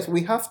 So yes,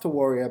 we have to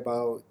worry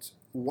about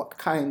what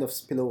kind of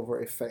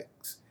spillover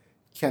effects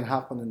can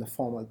happen in the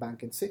formal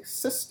banking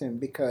system,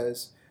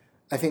 because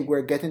I think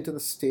we're getting to the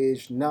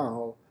stage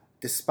now,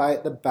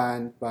 despite the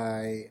ban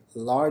by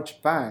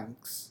large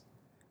banks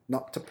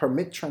not to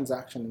permit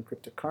transaction in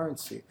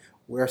cryptocurrency,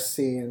 we're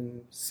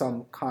seeing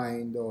some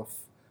kind of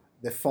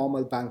the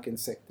formal banking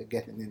sector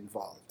getting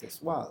involved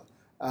as well.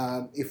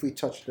 If we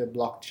touch the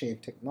blockchain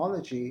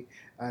technology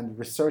and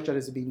research that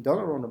is being done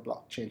around the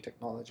blockchain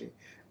technology,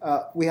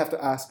 we have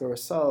to ask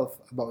ourselves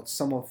about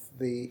some of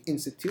the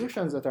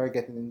institutions that are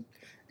getting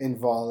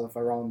involved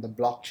around the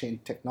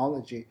blockchain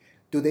technology.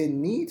 Do they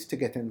need to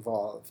get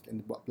involved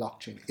in the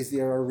blockchain? Is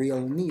there a real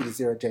need? Is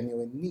there a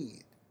genuine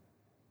need?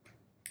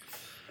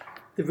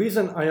 The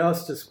reason I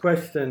asked this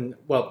question,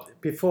 well,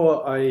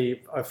 before I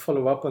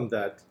follow up on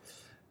that,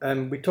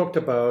 we talked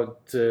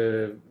about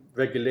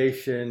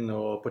regulation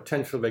or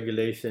potential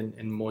regulation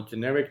in more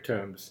generic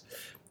terms.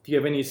 Do you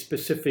have any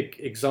specific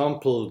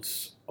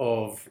examples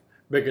of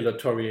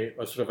regulatory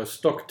or sort of a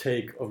stock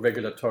take of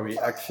regulatory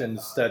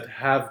actions that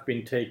have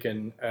been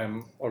taken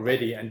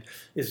already? And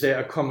is there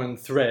a common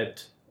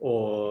thread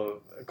or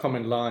a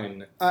common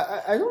line?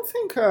 I don't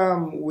think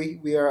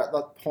we are at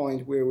that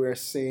point where we're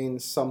seeing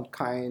some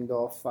kind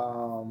of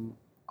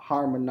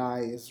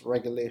harmonized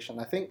regulation.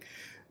 I think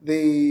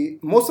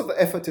most of the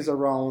effort is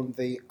around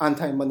the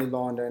anti-money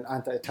laundering,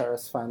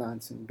 anti-terrorist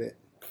financing bit.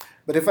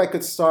 But if I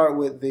could start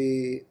with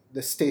the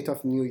state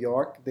of New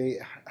York, they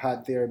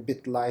had their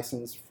BIT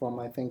license from,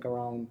 I think,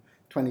 around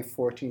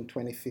 2014,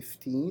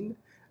 2015.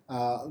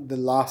 The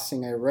last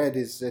thing I read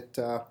is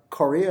that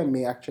Korea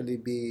may actually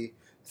be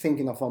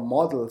thinking of a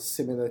model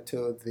similar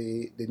to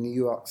the New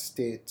York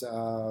State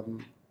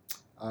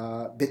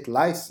BIT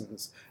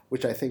license,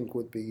 which I think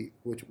would be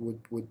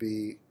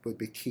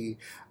key.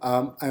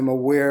 I'm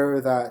aware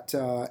that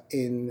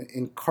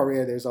in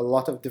Korea there's a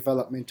lot of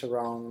development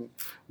around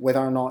whether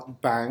or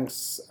not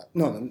banks.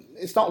 No,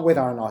 it's not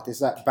whether or not. It's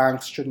that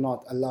banks should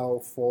not allow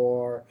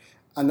for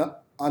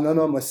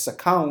anonymous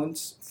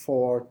accounts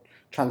for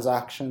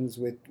transactions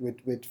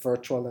with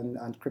virtual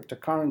and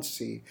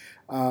cryptocurrency.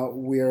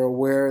 We're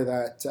aware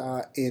that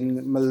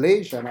in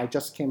Malaysia, and I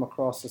just came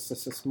across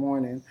this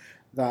morning,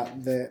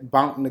 that the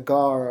Bank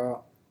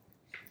Negara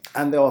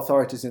and the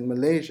authorities in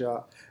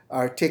Malaysia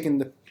are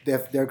taking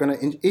they're going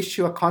to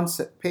issue a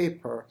concept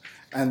paper,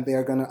 and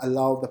they're going to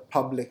allow the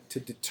public to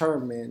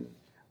determine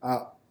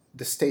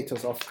the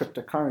status of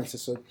cryptocurrency.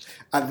 So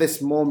at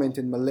this moment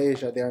in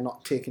Malaysia, they are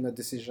not taking a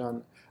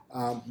decision.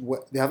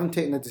 They haven't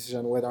taken a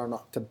decision whether or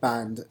not to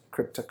ban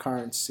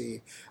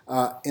cryptocurrency.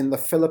 In the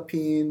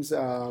Philippines,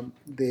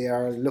 they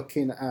are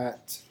looking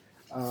at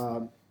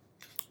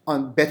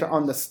on better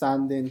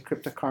understanding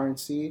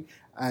cryptocurrency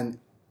and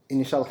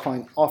initial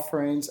coin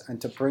offerings,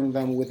 and to bring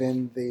them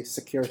within the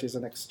Securities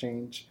and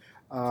Exchange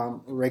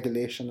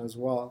regulation as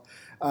well.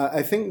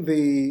 I think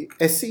the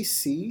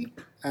SEC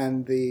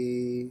and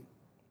the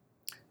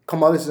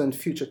Commodities and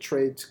Future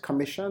Trade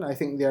Commission, I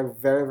think they are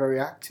very, very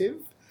active.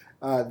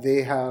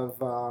 They have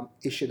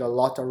issued a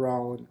lot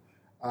around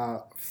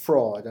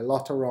fraud, a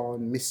lot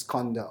around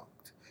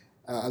misconduct,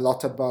 a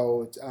lot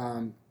about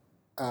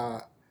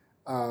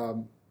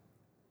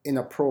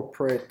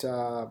inappropriate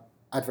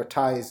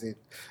advertising,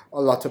 a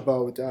lot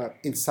about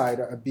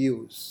insider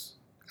abuse.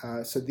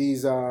 So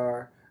these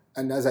are,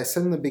 and as I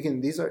said in the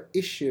beginning, these are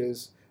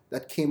issues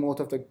that came out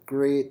of the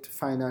great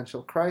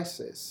financial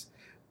crisis.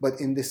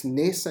 But in this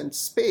nascent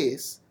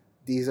space,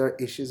 these are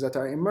issues that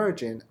are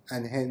emerging,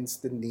 and hence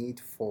the need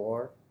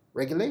for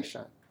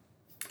regulation.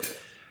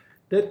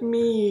 Let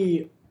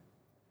me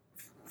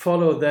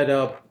follow that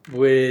up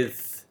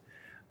with,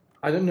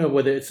 I don't know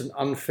whether it's an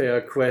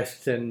unfair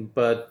question,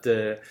 but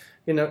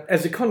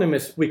as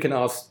economists, we can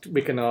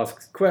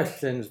ask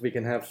questions, we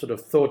can have sort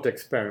of thought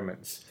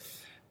experiments,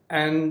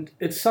 and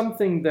it's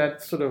something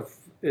that sort of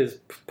is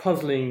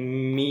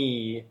puzzling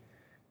me,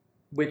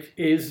 which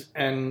is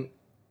an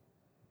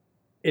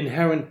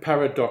inherent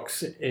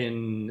paradox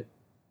in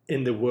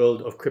the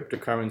world of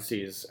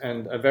cryptocurrencies.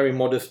 And I very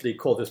modestly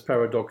call this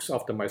paradox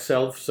after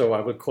myself, so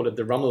I would call it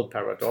the Rummel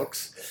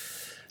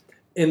paradox,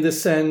 in the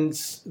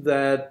sense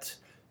that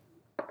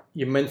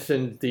you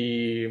mentioned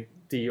the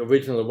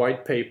original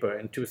white paper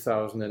in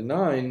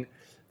 2009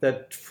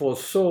 that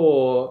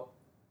foresaw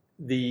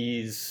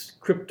these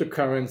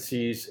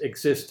cryptocurrencies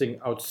existing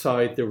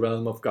outside the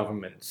realm of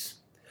governments,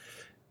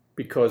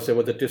 because there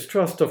was a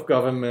distrust of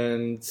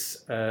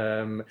governments,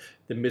 the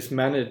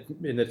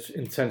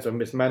in sense of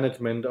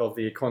mismanagement of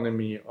the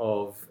economy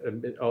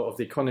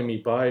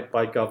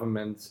by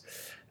governments,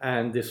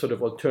 and this sort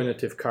of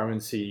alternative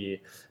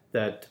currency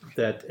that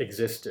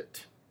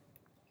existed.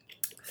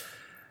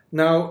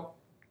 Now,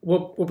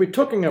 what we're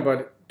talking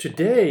about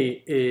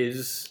today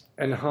is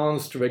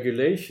enhanced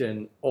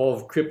regulation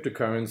of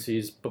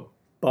cryptocurrencies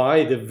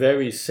by the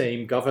very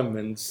same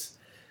governments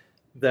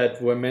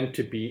that were meant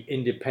to be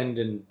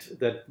independent,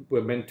 that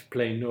were meant to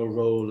play no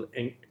role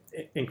in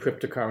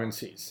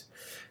cryptocurrencies.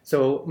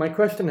 So my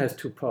question has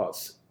two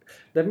parts.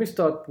 Let me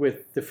start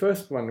with the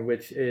first one,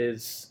 which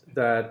is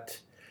that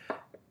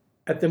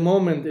at the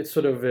moment it's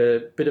sort of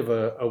a bit of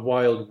a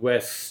Wild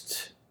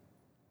West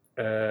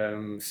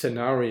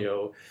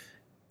scenario,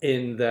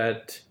 in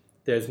that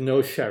there's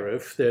no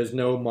sheriff, there's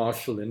no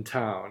marshal in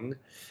town,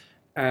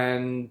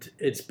 and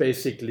it's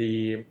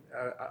basically,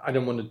 I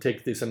don't want to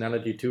take this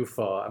analogy too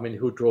far. I mean,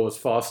 who draws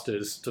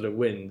fastest to the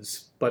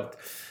wins, but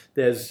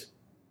there's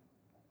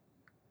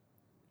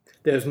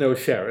no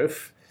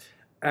sheriff,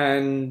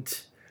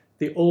 and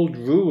the old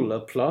rule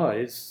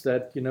applies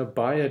that,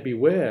 buyer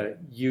beware.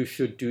 You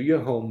should do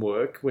your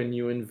homework when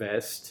you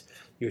invest.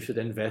 You should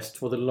invest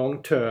for the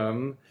long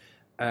term.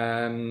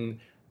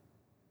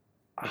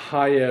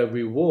 Higher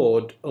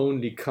reward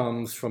only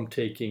comes from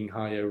taking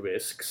higher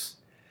risks.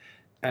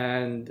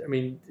 And I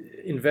mean,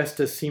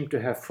 investors seem to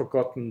have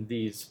forgotten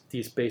these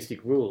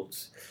basic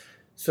rules.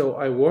 So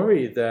I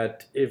worry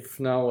that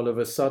if now all of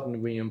a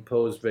sudden we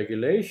impose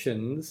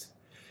regulations,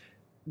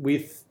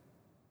 we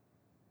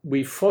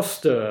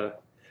foster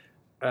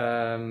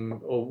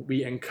or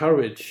we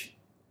encourage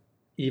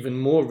even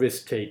more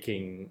risk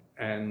taking,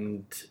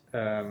 and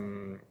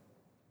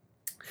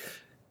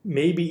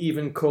maybe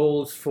even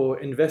calls for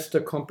investor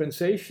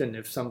compensation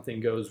if something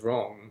goes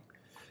wrong,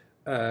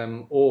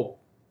 or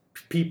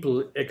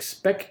people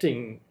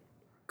expecting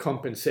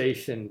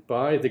compensation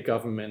by the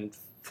government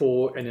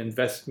for an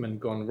investment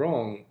gone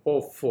wrong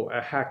or for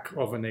a hack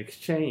of an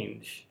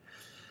exchange.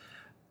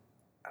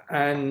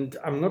 And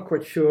I'm not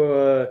quite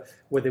sure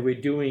whether we're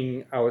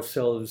doing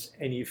ourselves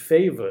any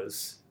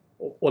favors.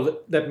 Or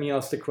let me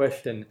ask the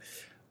question,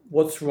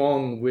 what's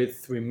wrong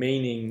with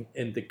remaining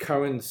in the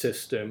current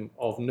system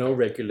of no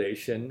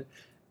regulation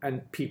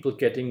and people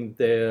getting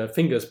their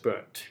fingers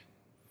burnt?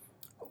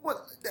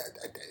 Well,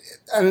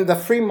 and the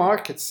free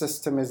market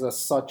system is as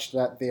such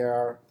that there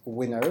are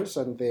winners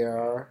and there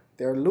are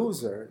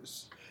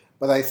losers.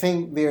 But I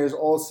think there's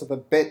also the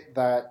bit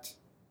that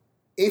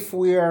if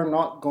we are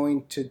not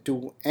going to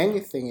do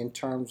anything in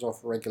terms of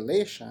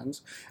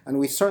regulations, and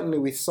we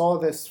saw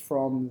this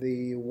from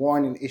the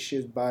warning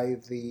issued by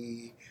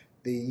the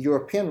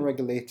European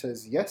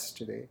regulators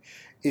yesterday,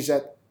 is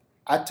that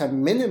at a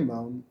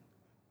minimum,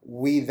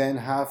 we then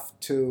have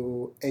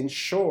to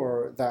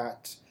ensure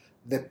that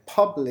the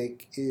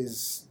public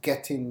is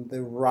getting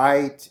the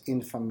right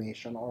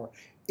information, or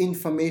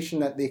information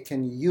that they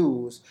can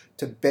use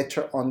to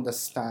better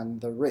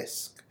understand the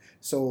risk.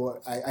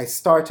 So I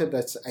started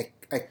that,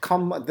 I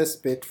come at this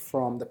bit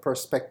from the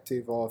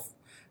perspective of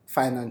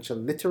financial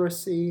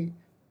literacy,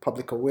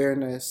 public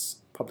awareness,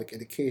 public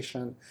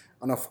education,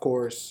 and of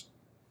course,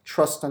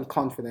 trust and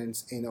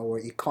confidence in our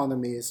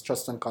economies,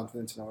 trust and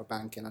confidence in our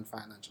banking and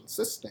financial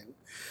system.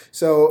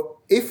 So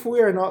if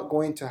we are not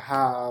going to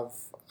have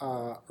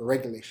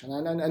regulation,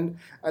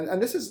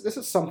 and this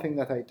is something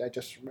that I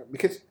just remember,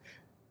 because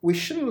we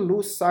shouldn't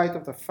lose sight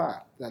of the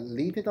fact that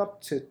leading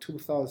up to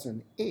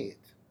 2008,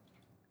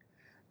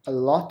 a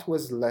lot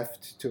was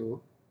left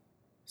to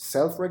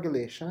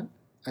self-regulation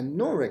and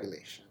no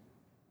regulation.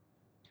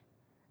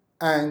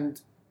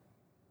 And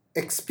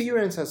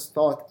experience has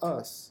taught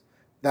us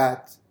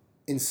that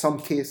in some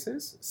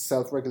cases,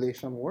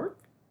 self-regulation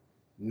worked,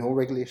 no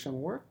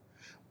regulation worked,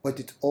 but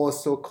it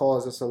also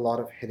caused us a lot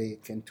of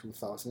headache in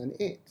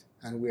 2008,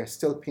 and we are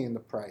still paying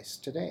the price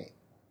today.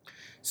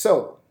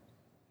 So,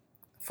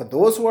 for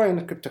those who are in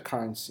the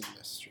cryptocurrency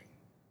industry,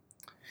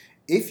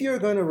 if you're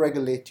going to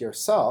regulate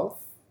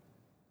yourself,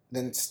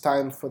 then it's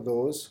time for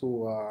those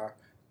who are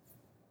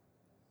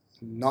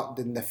not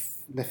the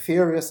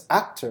nefarious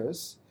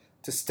actors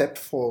to step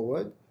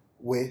forward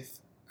with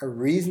a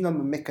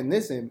reasonable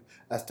mechanism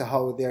as to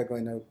how they're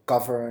going to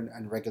govern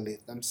and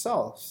regulate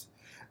themselves.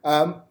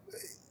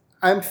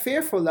 I'm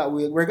fearful that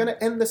we're going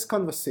to end this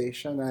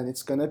conversation, and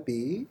it's going to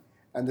be,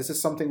 and this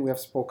is something we have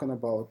spoken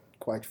about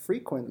quite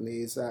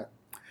frequently, is that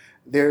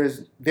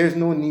there's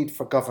no need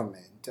for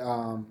government.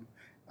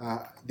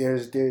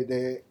 There's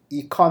the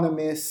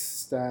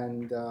economists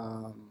and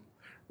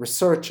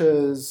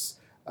researchers.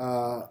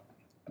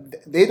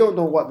 They don't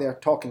know what they're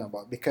talking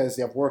about because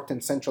they have worked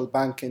in central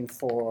banking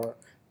for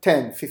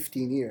 10,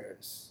 15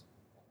 years.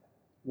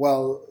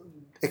 Well,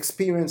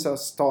 experience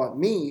has taught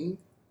me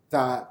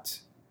that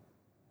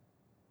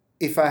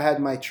if I had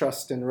my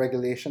trust in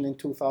regulation in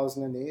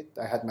 2008,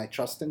 I had my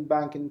trust in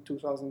banking in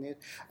 2008,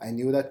 I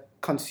knew that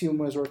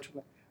consumers were...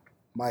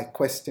 My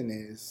question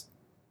is,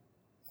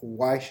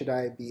 why should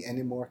I be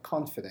any more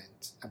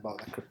confident about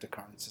the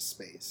cryptocurrency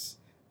space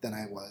than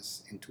I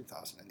was in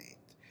 2008?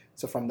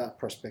 So from that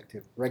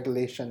perspective,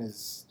 regulation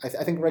is...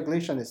 I think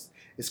regulation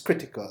is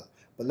critical.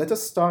 But let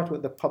us start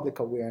with the public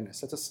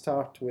awareness. Let us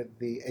start with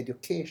the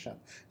education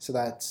so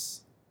that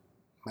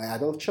my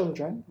adult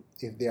children,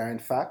 if they are in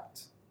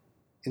fact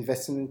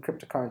investing in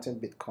cryptocurrency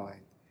and Bitcoin,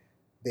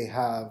 they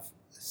have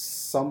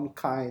some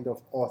kind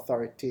of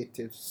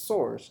authoritative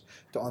source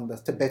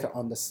to better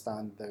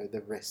understand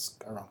the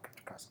risk around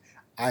cryptocurrency.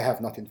 I have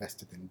not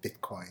invested in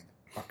Bitcoin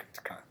or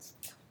cryptocurrency.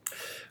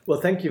 Well,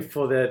 thank you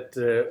for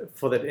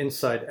that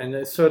insight.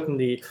 And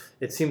certainly,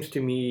 it seems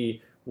to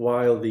me,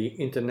 while the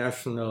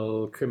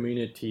international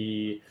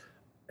community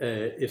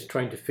is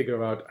trying to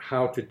figure out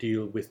how to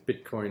deal with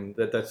Bitcoin,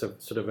 that's a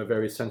sort of a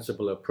very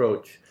sensible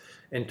approach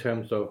in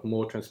terms of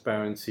more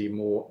transparency,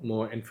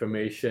 more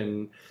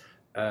information,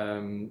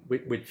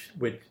 which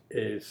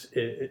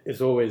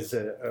is always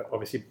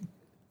obviously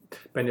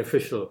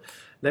beneficial.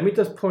 Let me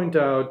just point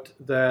out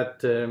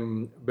that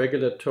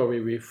regulatory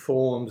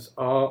reforms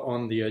are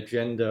on the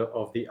agenda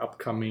of the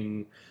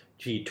upcoming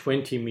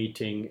G20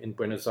 meeting in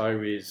Buenos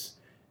Aires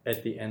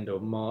at the end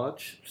of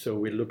March. So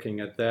we're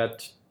looking at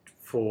that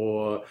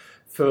for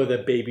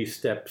further baby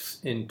steps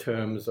in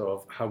terms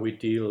of how we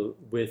deal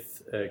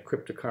with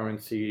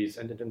cryptocurrencies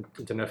and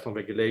international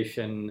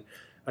regulation,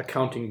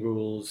 accounting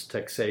rules,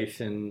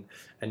 taxation,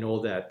 and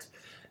all that.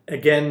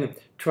 Again,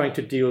 trying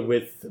to deal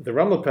with the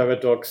Rummel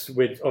paradox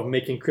of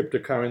making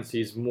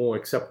cryptocurrencies more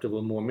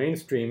acceptable, more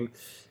mainstream,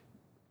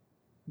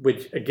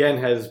 which again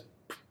has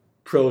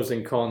pros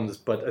and cons,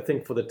 but I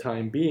think for the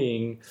time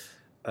being,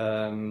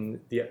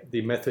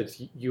 the methods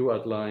you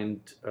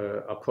outlined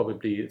are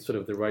probably sort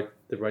of the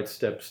right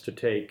steps to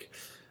take.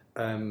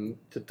 To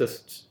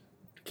just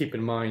keep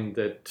in mind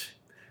that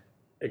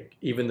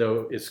even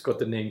though it's got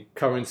the name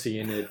currency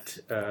in it,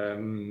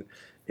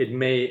 it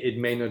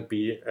may not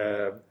be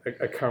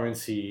a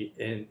currency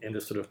in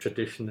the sort of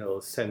traditional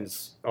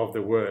sense of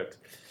the word.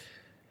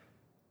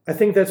 I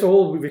think that's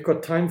all we've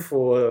got time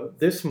for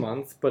this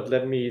month, but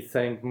let me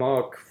thank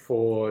Mark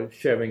for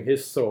sharing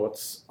his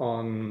thoughts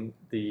on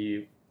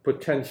the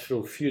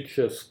potential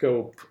future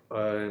scope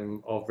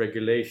of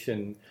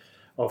regulation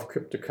of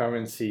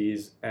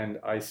cryptocurrencies and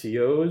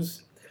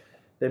ICOs.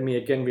 Let me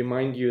again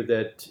remind you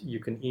that you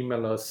can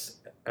email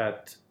us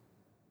at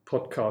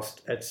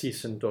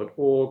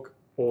podcast@csen.org,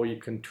 or you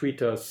can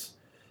tweet us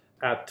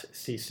at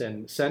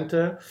CSEN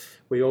Center.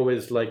 We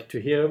always like to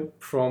hear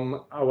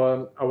from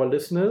our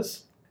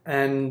listeners.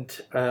 And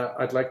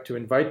I'd like to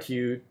invite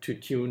you to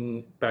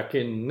tune back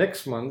in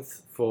next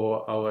month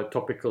for our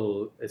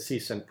topical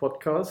CSEN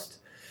podcast.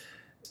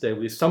 There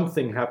will be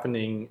something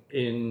happening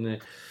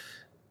in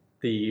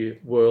the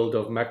world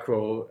of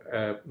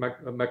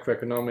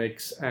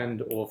macroeconomics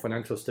and or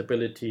financial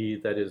stability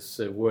that is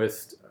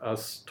worth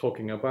us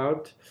talking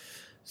about.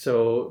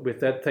 So with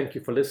that, thank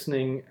you for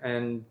listening,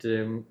 and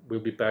we'll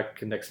be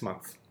back next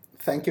month.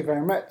 Thank you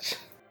very much.